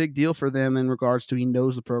is a big deal for them in regards to he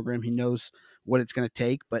knows the program, he knows what it's going to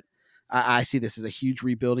take, but I see this as a huge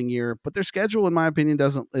rebuilding year. But their schedule, in my opinion,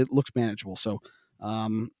 it looks manageable. So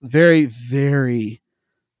very, very,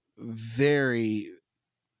 very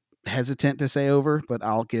hesitant to say over, but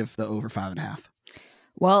I'll give the over 5.5.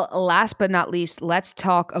 Well, last but not least, let's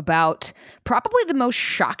talk about probably the most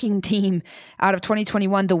shocking team out of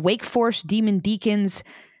 2021, the Wake Forest Demon Deacons.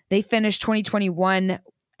 They finished 2021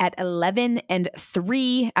 at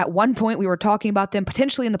 11-3. At one point, we were talking about them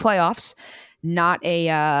potentially in the playoffs. Not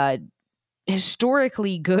a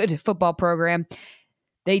historically good football program.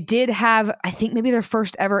 They did have, I think, maybe their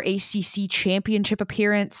first ever ACC championship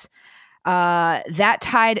appearance. That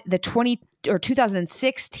tied the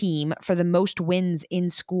 2006 team for the most wins in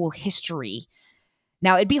school history.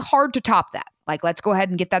 Now, it'd be hard to top that. Like, let's go ahead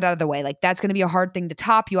and get that out of the way. Like, that's going to be a hard thing to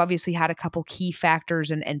top. You obviously had a couple key factors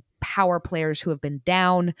and power players who have been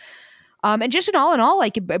down. And just in all,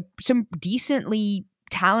 like some decently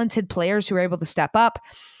talented players who are able to step up.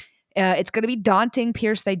 It's going to be daunting,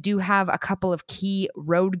 Pierce. They do have a couple of key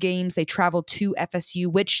road games. They travel to FSU,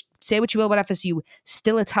 which, say what you will about FSU,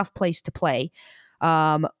 still a tough place to play.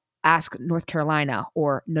 Ask North Carolina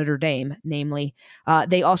or Notre Dame, namely.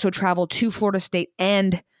 They also travel to Florida State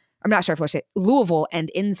Florida State, Louisville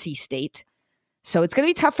and NC State. So it's going to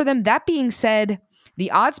be tough for them. That being said,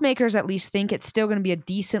 the odds makers at least think it's still going to be a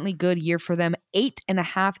decently good year for them.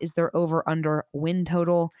 8.5 is their over-under win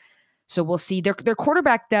total. So we'll see. Their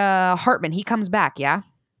quarterback, Hartman, he comes back, yeah?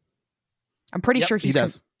 I'm pretty sure he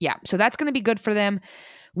does. Yeah, so that's going to be good for them.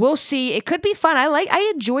 We'll see. It could be fun.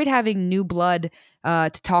 I enjoyed having new blood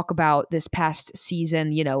to talk about this past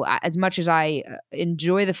season. You know, as much as I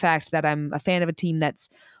enjoy the fact that I'm a fan of a team that's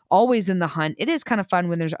always in the hunt, it is kind of fun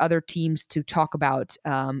when there's other teams to talk about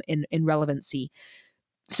in relevancy.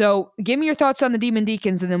 So give me your thoughts on the Demon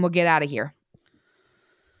Deacons, and then we'll get out of here.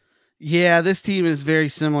 Yeah, this team is very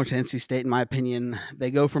similar to NC State, in my opinion. They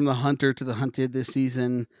go from the hunter to the hunted this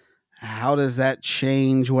season. How does that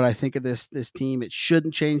change what I think of this team? It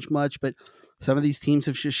shouldn't change much, but some of these teams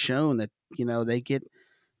have just shown that, you know, they get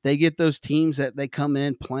those teams that they come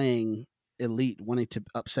in playing elite, wanting to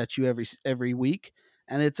upset you every week,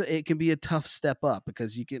 and it can be a tough step up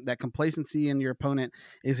because you get that complacency in your opponent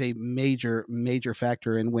is a major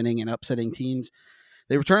factor in winning and upsetting teams.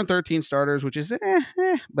 They return 13 starters, which is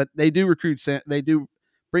but they do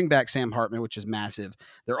bring back Sam Hartman, which is massive.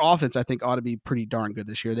 Their offense, I think, ought to be pretty darn good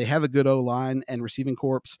this year. They have a good O-line and receiving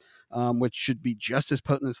corps, which should be just as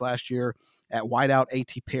potent as last year. At wideout,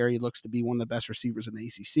 A.T. Perry looks to be one of the best receivers in the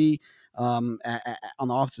ACC. On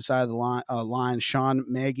the offensive side of the line, Sean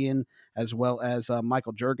Magian, as well as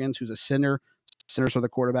Michael Juergens, who's a center. Centers are the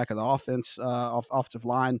quarterback of the offensive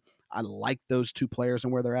line. I like those two players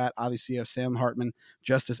and where they're at. Obviously, you have Sam Hartman,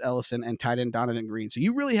 Justice Ellison, and tight end Donovan Green. So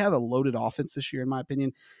you really have a loaded offense this year, in my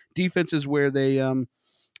opinion. Defense is where they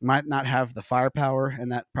might not have the firepower,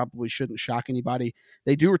 and that probably shouldn't shock anybody.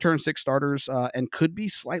 They do return 6 starters and could be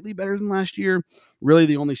slightly better than last year. Really,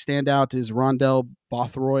 the only standout is Rondell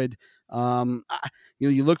Bothroyd.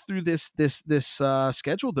 You look through this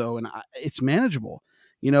schedule, though, and it's manageable.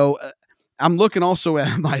 I'm looking also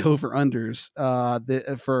at my over-unders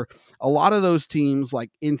for a lot of those teams like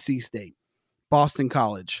NC State, Boston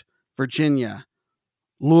College, Virginia,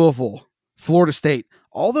 Louisville, Florida State.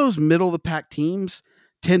 All those middle-of-the-pack teams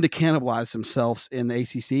tend to cannibalize themselves in the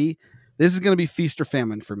ACC. This is going to be feast or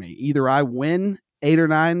famine for me. Either I win 8 or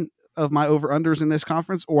 9 of my over-unders in this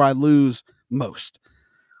conference, or I lose most.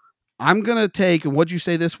 I'm going to take, and what'd you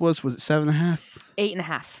say this was? Was it 7.5?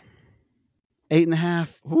 8.5.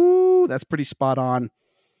 8.5. Woo, that's pretty spot on.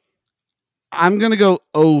 I'm going to go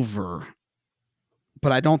over,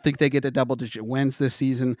 but I don't think they get to double-digit wins this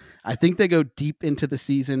season. I think they go deep into the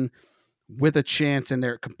season with a chance, and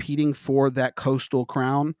they're competing for that coastal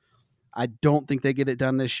crown. I don't think they get it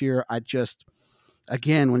done this year.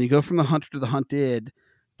 Again, when you go from the hunter to the hunted,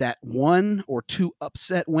 that 1 or 2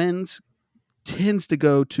 upset wins tends to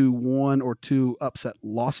go to 1 or 2 upset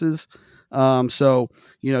losses. So,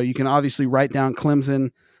 you can obviously write down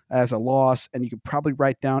Clemson as a loss, and you can probably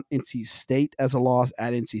write down NC State as a loss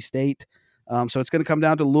at NC State. So it's going to come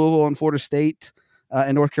down to Louisville and Florida State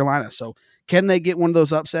and North Carolina. So can they get one of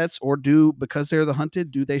those upsets, or because they're the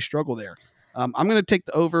hunted, do they struggle there? I'm going to take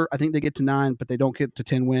the over. I think they get to 9, but they don't get to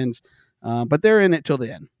 10 wins. But they're in it till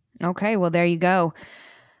the end. Okay, well, there you go.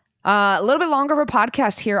 A little bit longer of a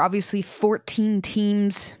podcast here. Obviously, 14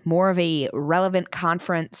 teams, more of a relevant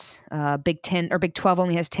conference. Big 12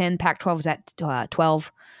 only has 10. Pac-12 is at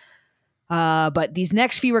 12. But these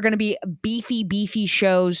next few are going to be beefy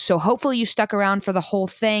shows. So hopefully you stuck around for the whole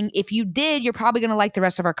thing. If you did, you're probably going to like the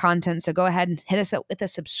rest of our content. So go ahead and hit us up with a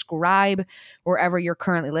subscribe wherever you're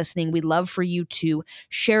currently listening. We'd love for you to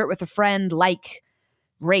share it with a friend,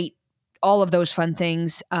 rate, all of those fun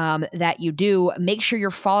things that you do. Make sure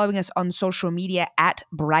you're following us on social media at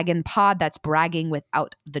BragginPod. That's bragging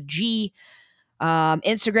without the G.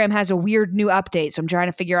 Instagram has a weird new update, so I'm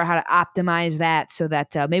trying to figure out how to optimize that so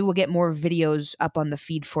that maybe we'll get more videos up on the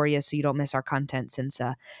feed for you so you don't miss our content, since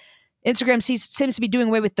Instagram seems to be doing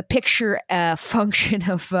away with the picture function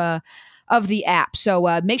of the app.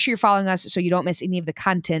 So make sure you're following us so you don't miss any of the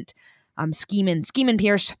content. I'm scheming,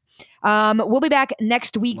 Pierce. We'll be back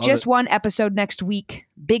next week. Just one episode next week.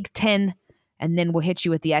 Big 10 and then we'll hit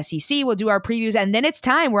you with the SEC. We'll do our previews, and then it's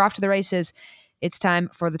time. We're off to the races. It's time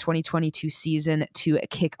for the 2022 season to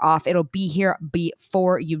kick off. It'll be here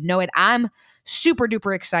before you know it. I'm super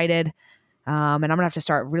duper excited. And I'm going to have to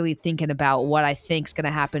start really thinking about what I think is going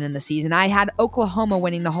to happen in the season. I had Oklahoma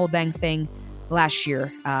winning the whole dang thing last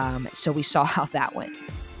year. So we saw how that went.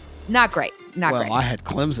 Not great. Not great. Well, I had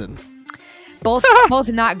Clemson. Both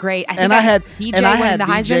not great. I had DJ winning the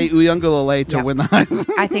Heisman. Uyunglele to win the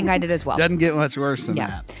Heisman. I think I did as well. Doesn't get much worse than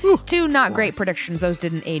that. Two not great predictions. Those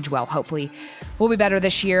didn't age well. Hopefully we'll be better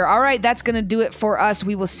this year. All right, that's going to do it for us.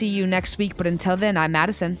 We will see you next week. But until then, I'm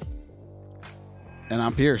Madison. And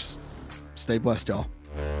I'm Pierce. Stay blessed, y'all.